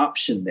even an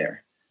option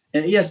there.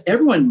 And yes,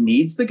 everyone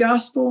needs the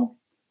gospel,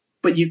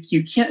 but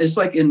you can't. It's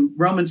like in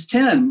Romans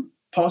 10,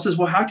 Paul says,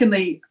 well, how can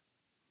they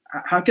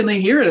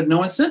hear it if no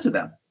one sent to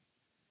them?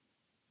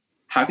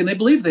 How can they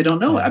believe if they don't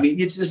know it? I mean,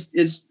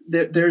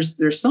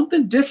 there's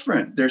something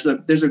different. There's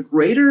a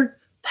greater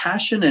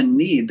passion and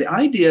need. The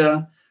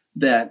idea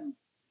that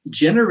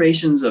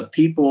generations of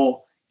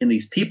people in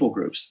these people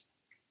groups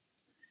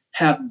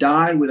have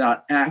died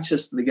without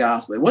access to the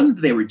gospel. It wasn't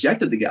that they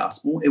rejected the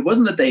gospel. It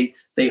wasn't that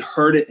they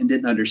heard it and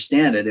didn't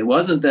understand it. It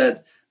wasn't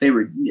that they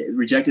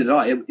rejected it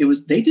all. It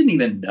was they didn't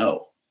even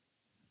know.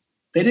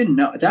 They didn't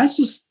know. That's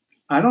just,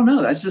 I don't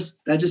know.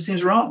 That just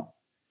seems wrong.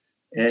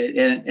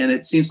 And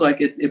it seems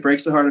like it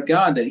breaks the heart of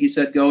God that he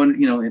said, go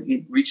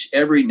and reach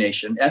every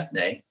nation,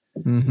 ethne,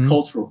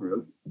 cultural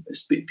group,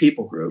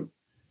 people group.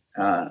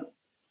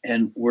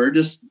 And we're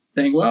just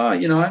thinking,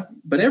 well,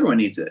 but everyone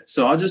needs it.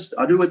 So I'll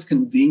do what's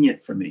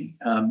convenient for me.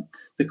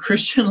 The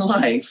Christian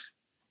life,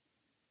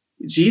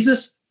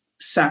 Jesus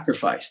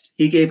sacrificed.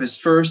 He gave his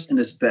first and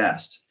his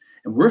best.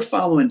 And we're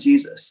following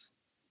Jesus.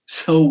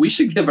 So we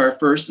should give our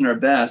first and our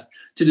best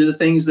to do the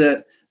things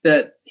that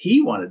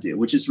he wanted to do,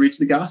 which is reach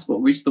the gospel,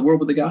 reach the world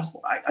with the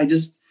gospel. I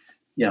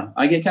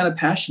get kind of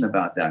passionate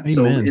about that.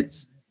 Amen.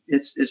 So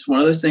it's one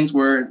of those things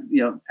where,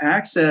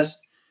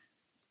 access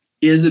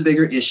is a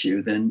bigger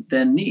issue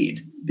than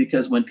need,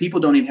 because when people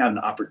don't even have an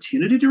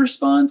opportunity to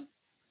respond,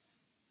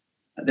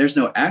 there's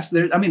no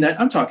access.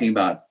 I'm talking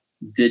about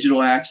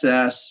digital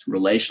access,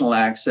 relational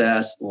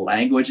access,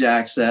 language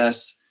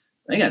access.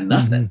 They got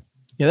nothing. Mm-hmm.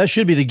 Yeah, that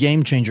should be the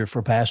game changer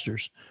for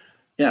pastors.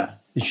 Yeah.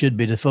 It should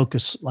be to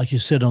focus, like you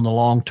said, on the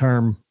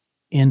long-term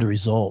end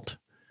result.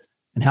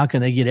 And how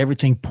can they get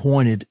everything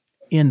pointed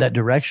in that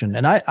direction?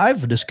 And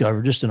I've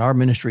discovered just in our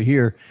ministry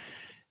here,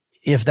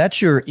 if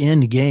that's your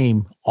end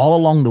game, all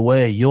along the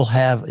way, you'll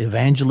have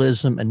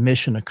evangelism and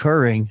mission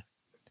occurring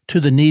to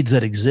the needs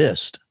that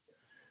exist.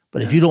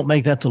 But if you don't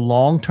make that the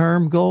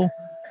long-term goal,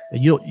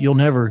 you'll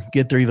never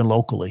get there even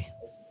locally.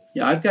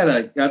 Yeah, I've got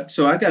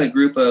a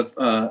group of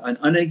an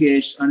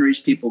unengaged,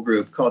 unreached people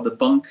group called the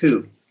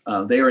Bungku.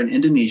 They are in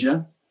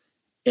Indonesia.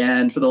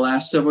 And for the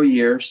last several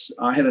years,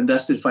 I have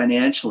invested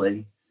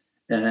financially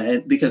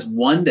because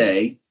one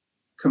day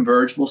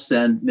Converge will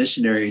send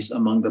missionaries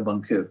among the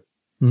Bungku.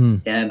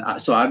 Mm.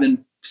 And so I've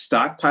been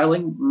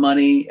stockpiling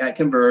money at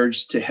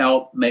Converge to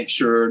help make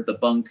sure the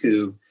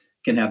Bungku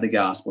can have the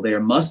gospel. They are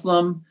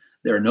Muslim.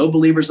 There are no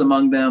believers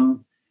among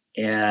them.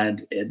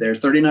 And there are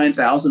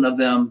 39,000 of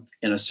them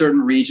in a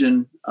certain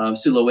region of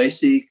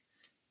Sulawesi.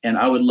 And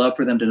I would love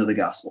for them to know the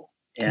gospel.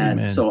 And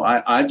Amen. So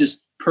I've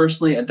just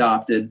personally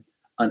adopted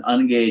an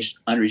unengaged,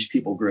 unreached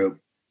people group.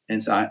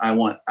 And so I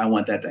want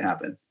that to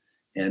happen.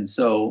 And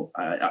so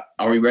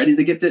are we ready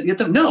to get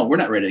them? No, we're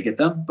not ready to get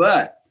them,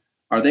 but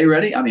are they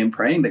ready? I mean,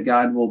 praying that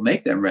God will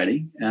make them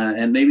ready.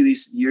 And maybe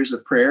these years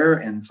of prayer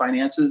and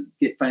financial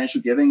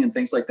giving and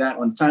things like that,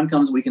 when the time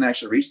comes, we can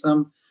actually reach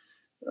them.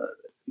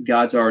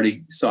 God's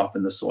already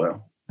softened the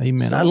soil.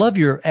 Amen. So, I love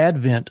your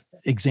Advent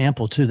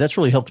example too. That's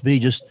really helped me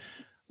just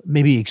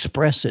maybe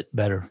express it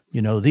better.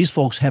 These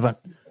folks haven't,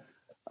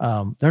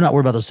 they're not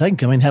worried about the second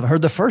coming, haven't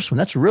heard the first one.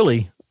 That's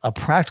really a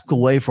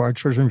practical way for our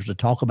church members to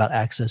talk about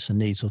access and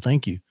need. So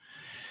thank you.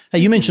 Hey,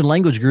 you mentioned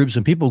language groups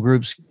and people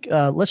groups.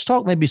 Let's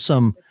talk maybe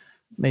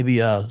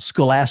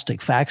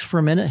scholastic facts for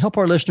a minute. Help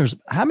our listeners.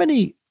 How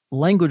many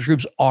language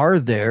groups are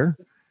there?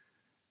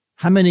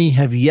 How many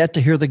have yet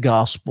to hear the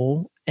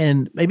gospel?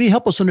 And maybe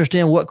help us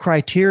understand what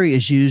criteria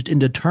is used in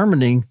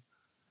determining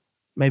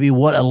maybe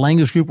what a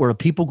language group or a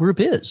people group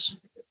is.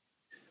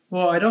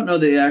 Well, I don't know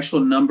the actual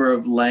number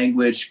of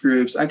language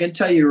groups. I can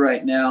tell you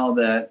right now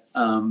that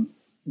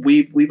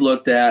we've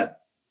looked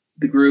at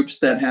the groups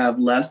that have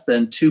less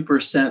than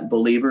 2%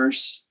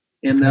 believers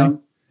in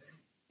them.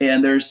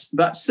 And there's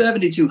about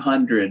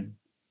 7,200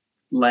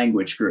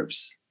 language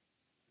groups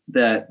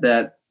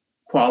that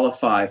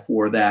qualify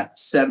for that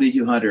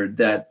 7,200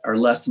 that are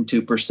less than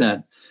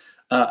 2%.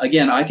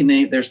 Again, I can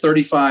name, there's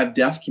 35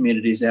 deaf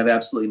communities that have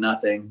absolutely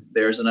nothing.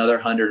 There's another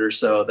 100 or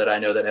so that I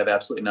know that have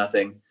absolutely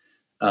nothing,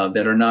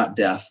 that are not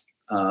deaf.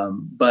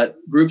 But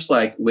groups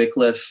like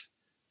Wycliffe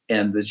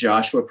and the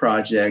Joshua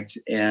Project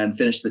and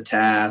Finish the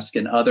Task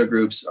and other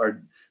groups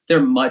they're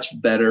much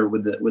better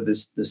with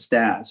the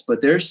stats. But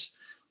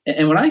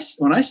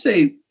when I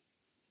say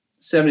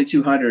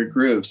 7,200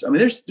 groups, I mean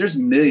there's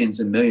millions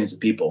and millions of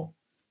people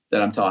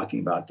that I'm talking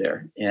about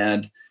there.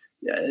 And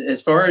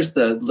as far as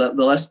the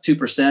less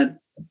 2%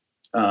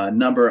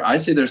 number,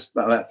 I'd say there's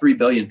about 3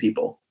 billion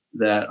people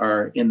that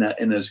are in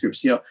those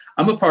groups.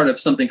 I'm a part of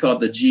something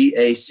called the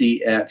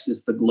GACX.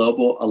 It's the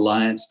Global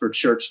Alliance for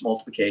Church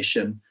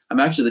Multiplication. I'm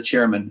actually the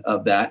chairman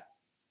of that.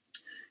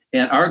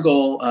 And our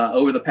goal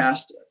over the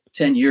past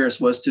 10 years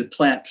was to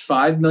plant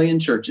 5 million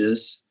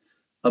churches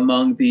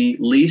among the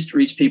least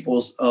reached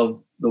peoples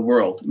of the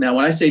world. Now,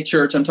 when I say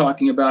church, I'm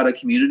talking about a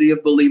community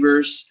of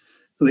believers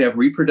who have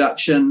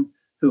reproduction,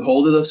 who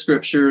hold to the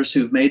scriptures,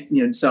 who've made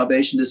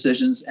salvation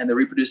decisions, and they're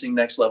reproducing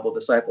next level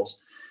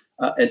disciples.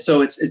 And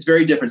so it's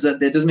very different.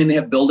 That doesn't mean they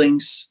have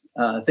buildings,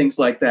 things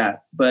like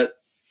that. But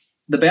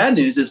the bad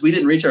news is we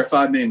didn't reach our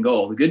 5 million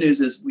goal. The good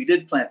news is we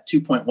did plant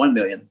 2.1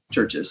 million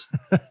churches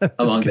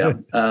among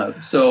them.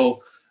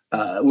 So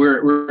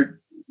we're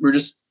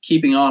just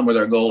keeping on with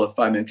our goal of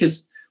 5 million,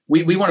 because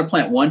we want to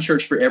plant one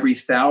church for every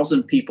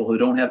 1,000 people who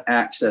don't have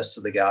access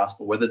to the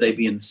gospel, whether they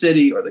be in the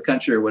city or the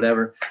country or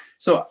whatever.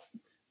 So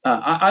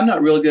I'm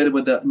not real good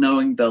with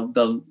knowing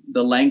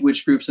the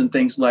language groups and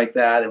things like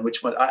that, and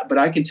which one. But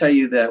I can tell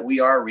you that we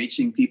are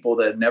reaching people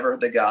that never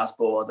heard the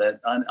gospel,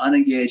 that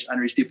unengaged,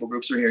 unreached people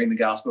groups are hearing the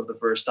gospel for the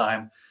first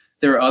time.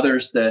 There are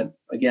others that,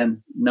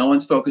 again, no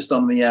one's focused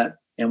on them yet,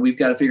 and we've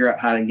got to figure out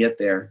how to get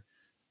there.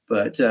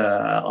 But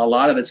a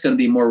lot of it's going to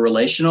be more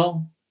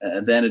relational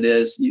than it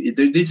is.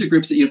 These are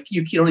groups that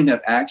you don't even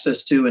have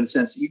access to, in a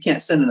sense. You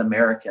can't send an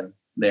American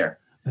there.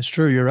 That's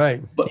true. You're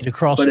right. But, you need to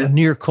cross a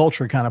near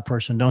culture kind of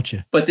person, don't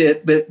you? But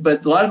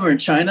a lot of them are in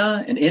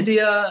China and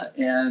India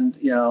and,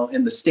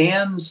 in the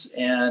stands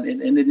and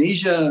in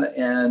Indonesia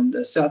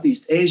and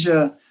Southeast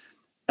Asia.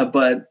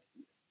 But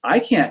I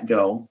can't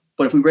go.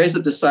 But if we raise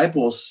up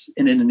disciples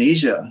in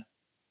Indonesia,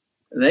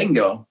 they can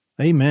go.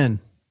 Amen.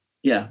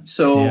 Yeah.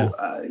 So,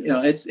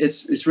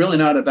 it's really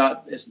not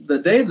about,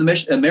 the day of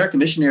the American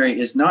missionary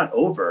is not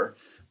over,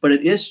 but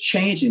it is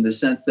changing, the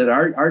sense that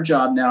our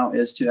job now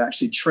is to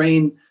actually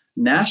train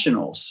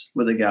nationals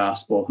with the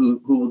gospel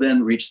who will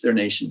then reach their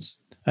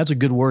nations. That's a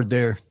good word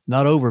there.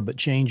 Not over, but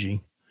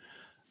changing.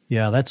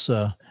 Yeah, that's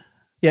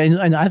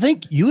and I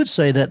think you would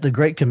say that the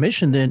Great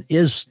Commission then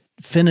is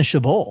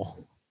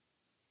finishable.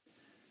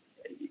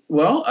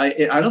 Well,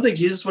 I don't think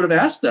Jesus would have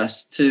asked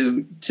us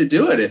to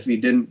do it if he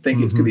didn't think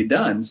it could be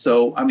done.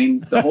 So, I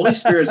mean, the Holy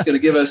Spirit's going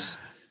to give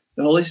us,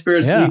 the Holy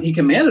Spirit, he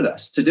commanded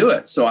us to do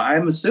it. So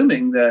I'm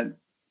assuming that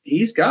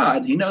he's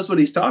God. He knows what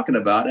he's talking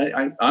about.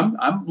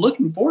 I'm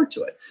looking forward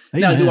to it.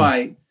 Amen. Now,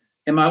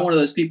 am I one of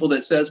those people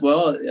that says,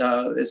 well,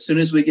 as soon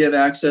as we give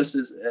access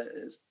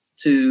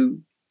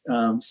to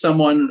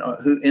someone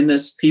who in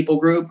this people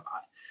group,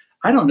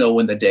 I don't know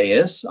when the day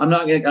is. I'm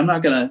not going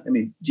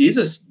to,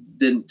 Jesus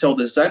didn't tell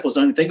the disciples,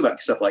 don't even think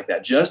about stuff like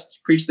that. Just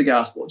preach the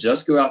gospel.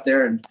 Just go out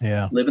there and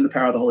live in the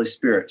power of the Holy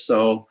Spirit.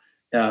 So,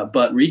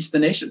 but reach the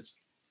nations.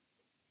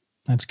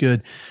 That's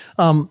good.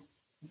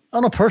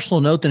 On a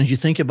personal note, then, as you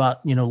think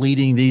about,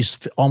 leading these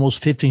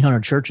almost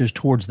 1,500 churches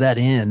towards that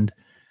end,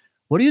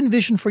 what do you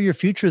envision for your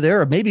future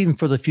there, or maybe even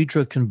for the future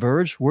of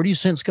Converge? Where do you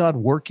sense God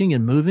working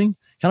and moving?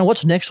 Kind of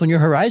what's next on your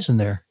horizon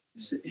there?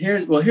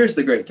 Here's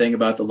the great thing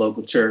about the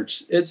local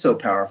church. It's so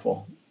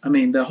powerful. I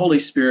mean, the Holy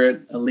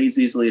Spirit leads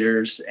these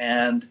leaders,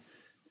 and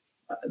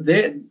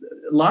a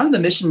lot of the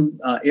mission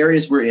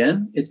areas we're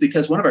in, it's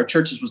because one of our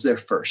churches was there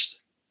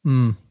first.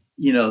 Mm.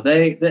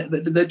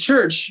 The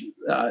church,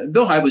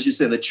 Bill Hybels used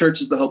to say the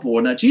church is the hope of the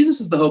world. Now, Jesus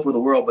is the hope of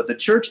the world, but the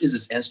church is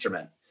his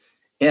instrument.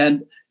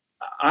 And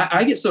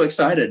I get so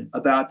excited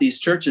about these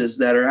churches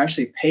that are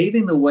actually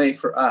paving the way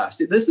for us.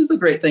 This is the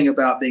great thing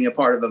about being a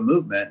part of a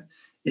movement,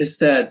 is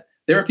that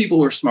there are people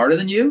who are smarter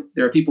than you.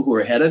 There are people who are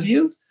ahead of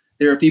you.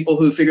 There are people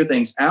who figure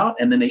things out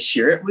and then they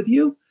share it with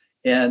you.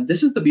 And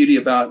this is the beauty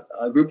about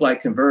a group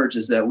like Converge,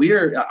 is that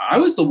I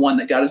was the one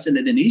that got us in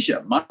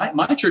Indonesia.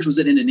 My church was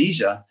in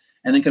Indonesia,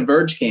 and then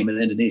Converge came in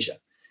Indonesia.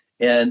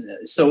 And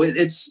so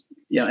it's,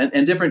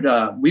 and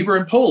different, we were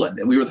in Poland,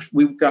 and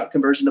we got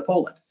conversion to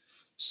Poland.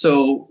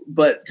 So,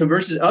 but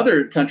Converge to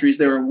other countries,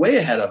 they were way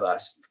ahead of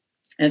us.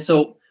 And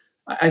so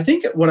I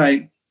think what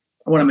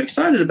I'm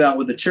excited about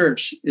with the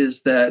church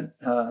is that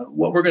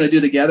what we're going to do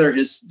together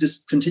is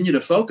just continue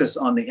to focus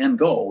on the end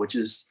goal, which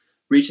is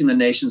reaching the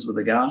nations with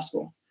the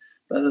gospel.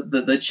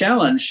 The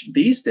challenge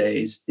these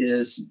days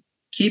is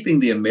keeping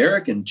the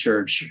American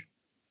church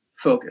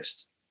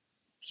focused,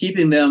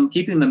 keeping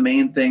the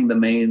main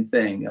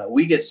thing.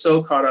 We get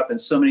so caught up in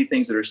so many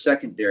things that are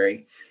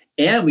secondary,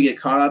 and we get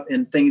caught up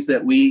in things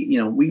that we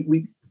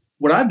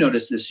what I've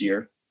noticed this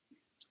year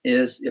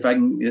is, if I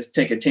can just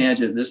take a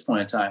tangent at this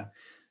point in time,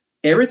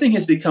 everything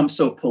has become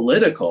so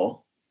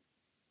political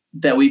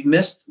that we've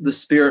missed the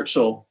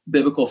spiritual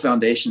biblical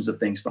foundations of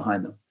things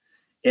behind them.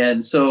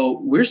 And so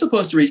we're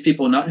supposed to reach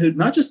people,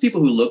 not just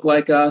people who look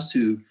like us,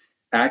 who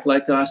act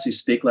like us, who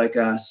speak like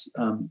us,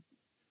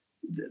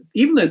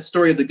 even the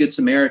story of the Good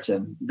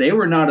Samaritan, they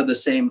were not of the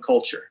same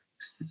culture.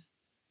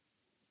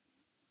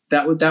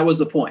 That was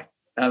the point.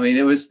 I mean,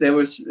 there was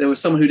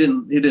someone who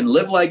didn't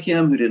live like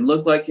him, who didn't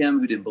look like him,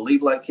 who didn't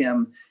believe like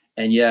him,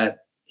 and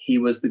yet he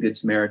was the Good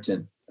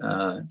Samaritan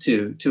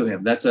to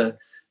him.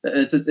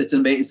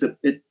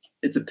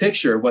 It's a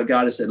picture of what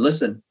God has said.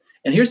 Listen,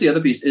 and here's the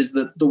other piece: is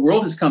that the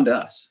world has come to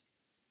us.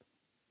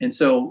 And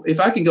so, if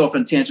I can go off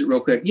on a tangent real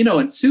quick,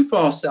 in Sioux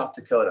Falls, South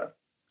Dakota,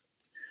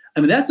 I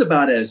mean, that's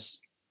about as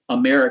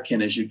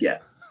American as you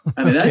get.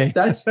 I mean, Okay.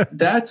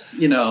 that's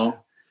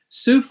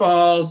Sioux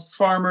Falls,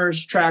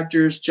 farmers,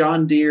 tractors,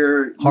 John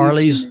Deere,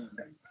 Harleys.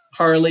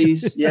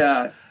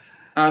 Yeah.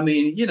 I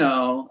mean,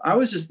 I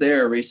was just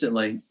there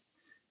recently.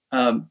 You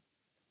know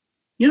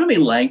how many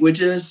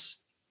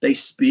languages they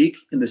speak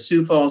in the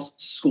Sioux Falls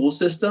school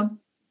system?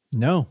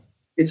 No.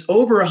 It's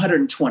over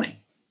 120.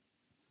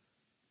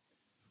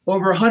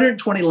 Over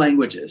 120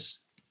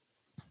 languages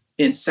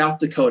in South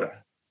Dakota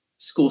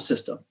school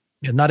system.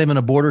 Yeah, not even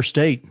a border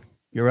state.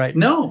 You're right.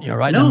 No, You're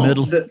right in the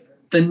middle.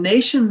 The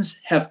nations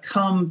have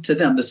come to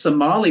them. The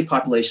Somali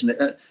population,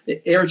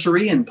 the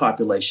Eritrean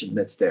population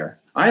that's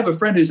there. I have a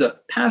friend who's a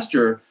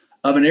pastor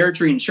of an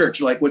Eritrean church.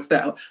 You're like, what's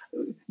that?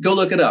 Go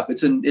look it up.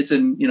 It's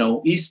in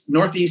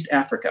northeast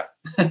Africa,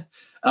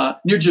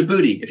 near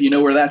Djibouti, if you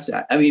know where that's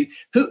at. I mean,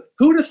 who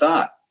would have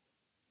thought?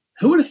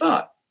 Who would have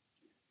thought?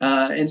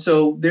 And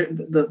so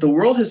the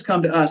world has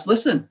come to us.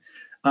 Listen,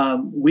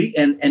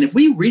 if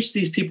we reach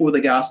these people with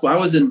the gospel, I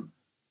was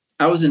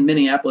in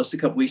Minneapolis a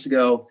couple weeks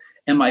ago,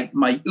 and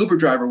my Uber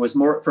driver was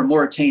from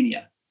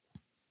Mauritania,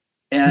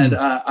 and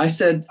I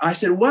said,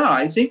 wow,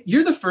 I think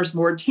you're the first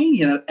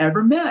Mauritanian I've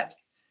ever met.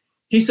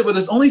 He said, well,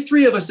 there's only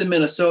 3 of us in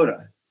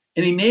Minnesota,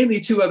 and he named me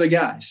 2 other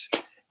guys.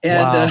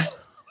 And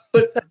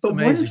Wow.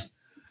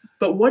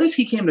 but what if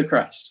he came to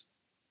Christ?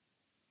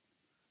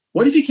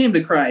 What if he came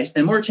to Christ,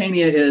 and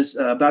Mauritania is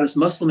about as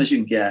Muslim as you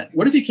can get?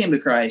 What if he came to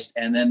Christ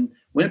and then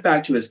went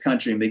back to his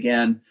country and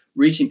began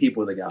reaching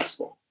people with the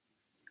gospel?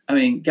 I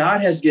mean,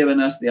 God has given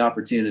us the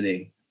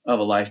opportunity of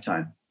a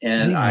lifetime.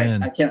 And I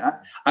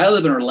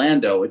live in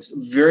Orlando. It's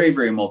very,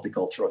 very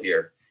multicultural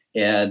here.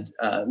 And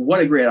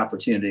what a great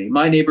opportunity.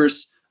 My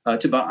neighbors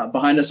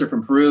behind us are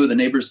from Peru. The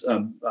neighbors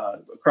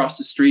across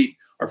the street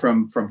are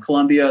from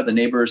Colombia. The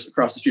neighbors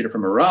across the street are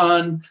from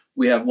Iran.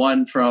 We have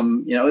one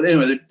from,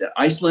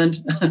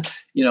 Iceland.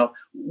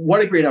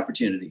 What a great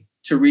opportunity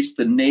to reach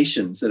the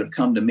nations that have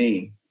come to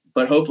me.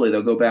 But hopefully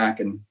they'll go back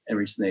and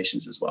reach the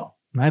nations as well.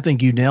 I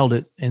think you nailed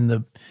it in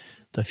the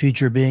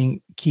future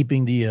being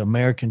keeping the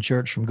American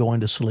church from going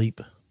to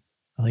sleep.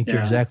 I think you're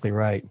exactly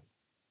right.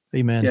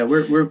 Amen. Yeah,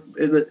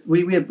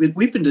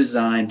 we've been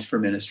designed for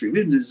ministry.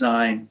 We've been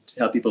designed to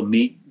help people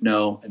meet,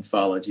 know, and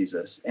follow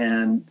Jesus.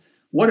 And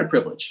what a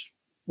privilege.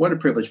 What a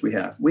privilege we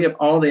have. We have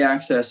all the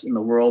access in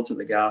the world to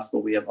the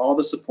gospel. We have all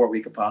the support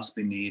we could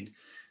possibly need.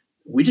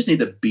 We just need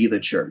to be the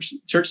church.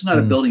 Church is not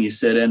a building you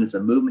sit in. It's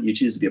a movement you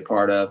choose to be a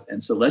part of.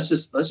 And so let's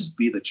just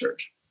be the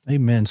church.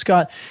 Amen.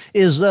 Scott,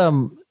 is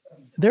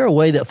there a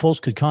way that folks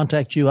could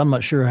contact you? I'm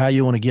not sure how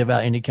you want to give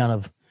out any kind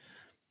of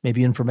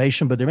maybe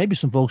information, but there may be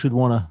some folks who'd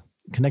want to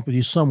connect with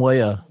you some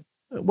way.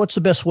 What's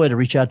the best way to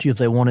reach out to you if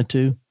they wanted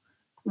to?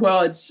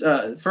 Well, it's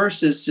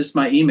first is just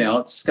my email.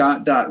 It's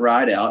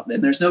scott.rideout,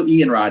 and there's no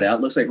E in rideout.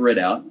 It looks like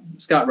rideout.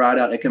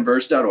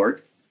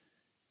 scottrideout@converge.org.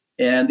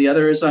 And the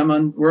other is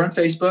we're on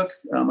Facebook.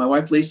 My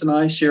wife Lisa and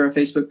I share a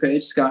Facebook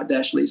page,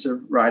 Scott-Lisa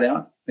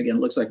Rideout. Again, it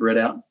looks like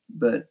Rideout,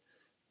 but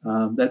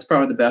that's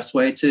probably the best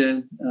way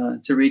to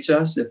reach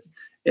us.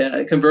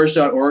 If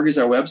converge.org is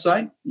our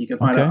website. You can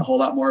find out a whole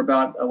lot more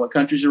about what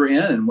countries we're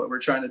in and what we're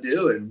trying to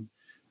do. And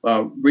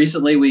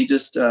recently, we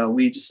just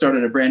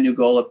started a brand new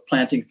goal of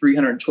planting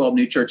 312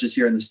 new churches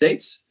here in the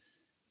States,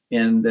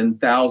 and then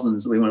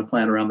thousands we want to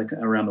plant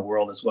around the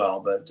world as well.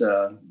 But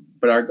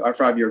our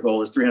 5-year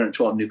goal is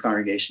 312 new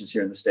congregations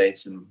here in the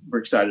States, and we're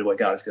excited what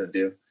God is going to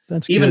do.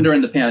 That's even good.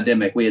 during the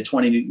pandemic, we had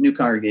 20 new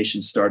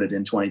congregations started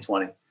in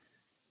 2020.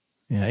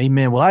 Yeah,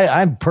 amen. Well,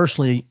 I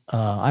personally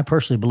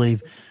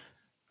believe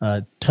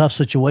tough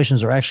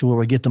situations are actually where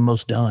we get the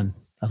most done.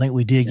 I think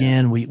we dig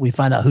in, we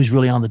find out who's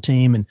really on the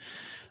team, and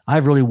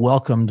I've really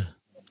welcomed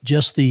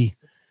just the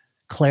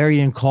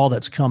clarion call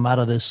that's come out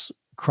of this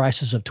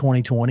crisis of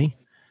 2020.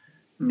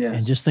 Yes.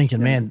 And just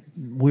thinking, man,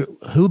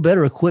 who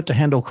better equipped to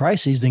handle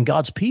crises than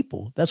God's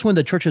people? That's when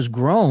the church has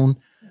grown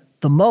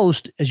the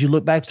most as you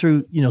look back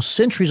through,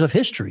 centuries of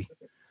history.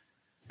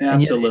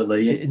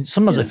 Absolutely. And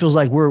sometimes it feels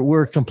like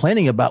we're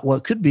complaining about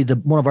what could be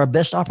one of our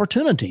best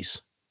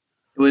opportunities.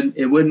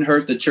 It wouldn't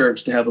hurt the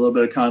church to have a little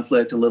bit of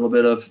conflict, a little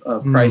bit of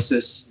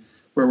crisis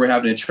where we're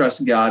having to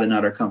trust God and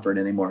not our comfort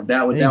anymore.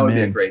 That would be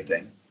a great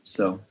thing.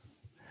 So,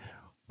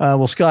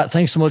 well, Scott,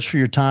 thanks so much for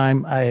your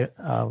time. I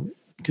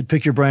could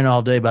pick your brain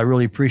all day, but I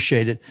really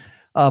appreciate it.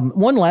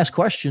 One last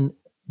question.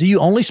 Do you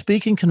only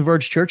speak in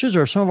Converge churches,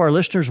 or if some of our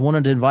listeners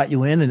wanted to invite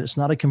you in and it's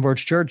not a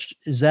Converge church,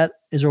 is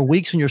there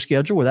weeks in your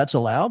schedule where that's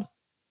allowed?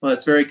 Well,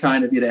 it's very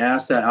kind of you to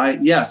ask that.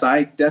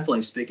 I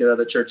definitely speak at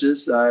other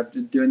churches. I've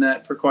been doing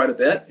that for quite a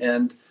bit.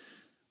 And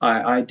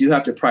I do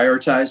have to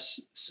prioritize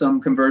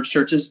some Converge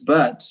churches,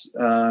 but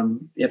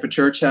if a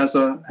church has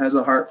a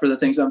heart for the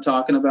things I'm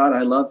talking about,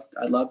 I'd love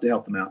to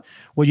help them out.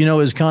 Well,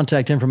 his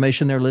contact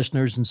information there,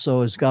 listeners, and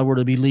so as God were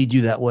to lead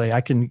you that way,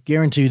 I can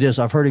guarantee you this.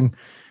 I've heard him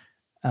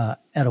at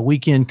a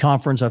weekend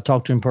conference. I've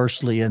talked to him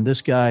personally, and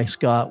this guy,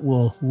 Scott,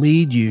 will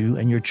lead you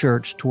and your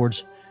church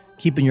towards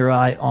keeping your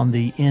eye on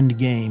the end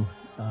game,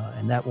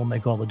 and that will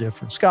make all the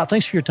difference. Scott,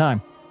 thanks for your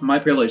time. My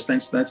privilege.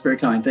 Thanks. That's very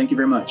kind. Thank you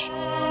very much.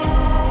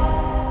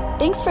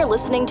 Thanks for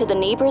listening to the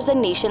Neighbors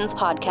and Nations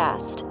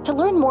podcast. To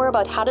learn more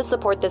about how to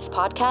support this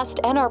podcast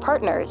and our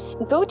partners,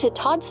 go to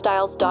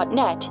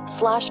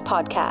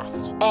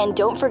toddstiles.net/podcast. And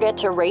don't forget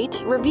to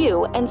rate,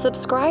 review, and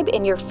subscribe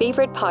in your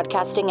favorite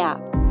podcasting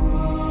app.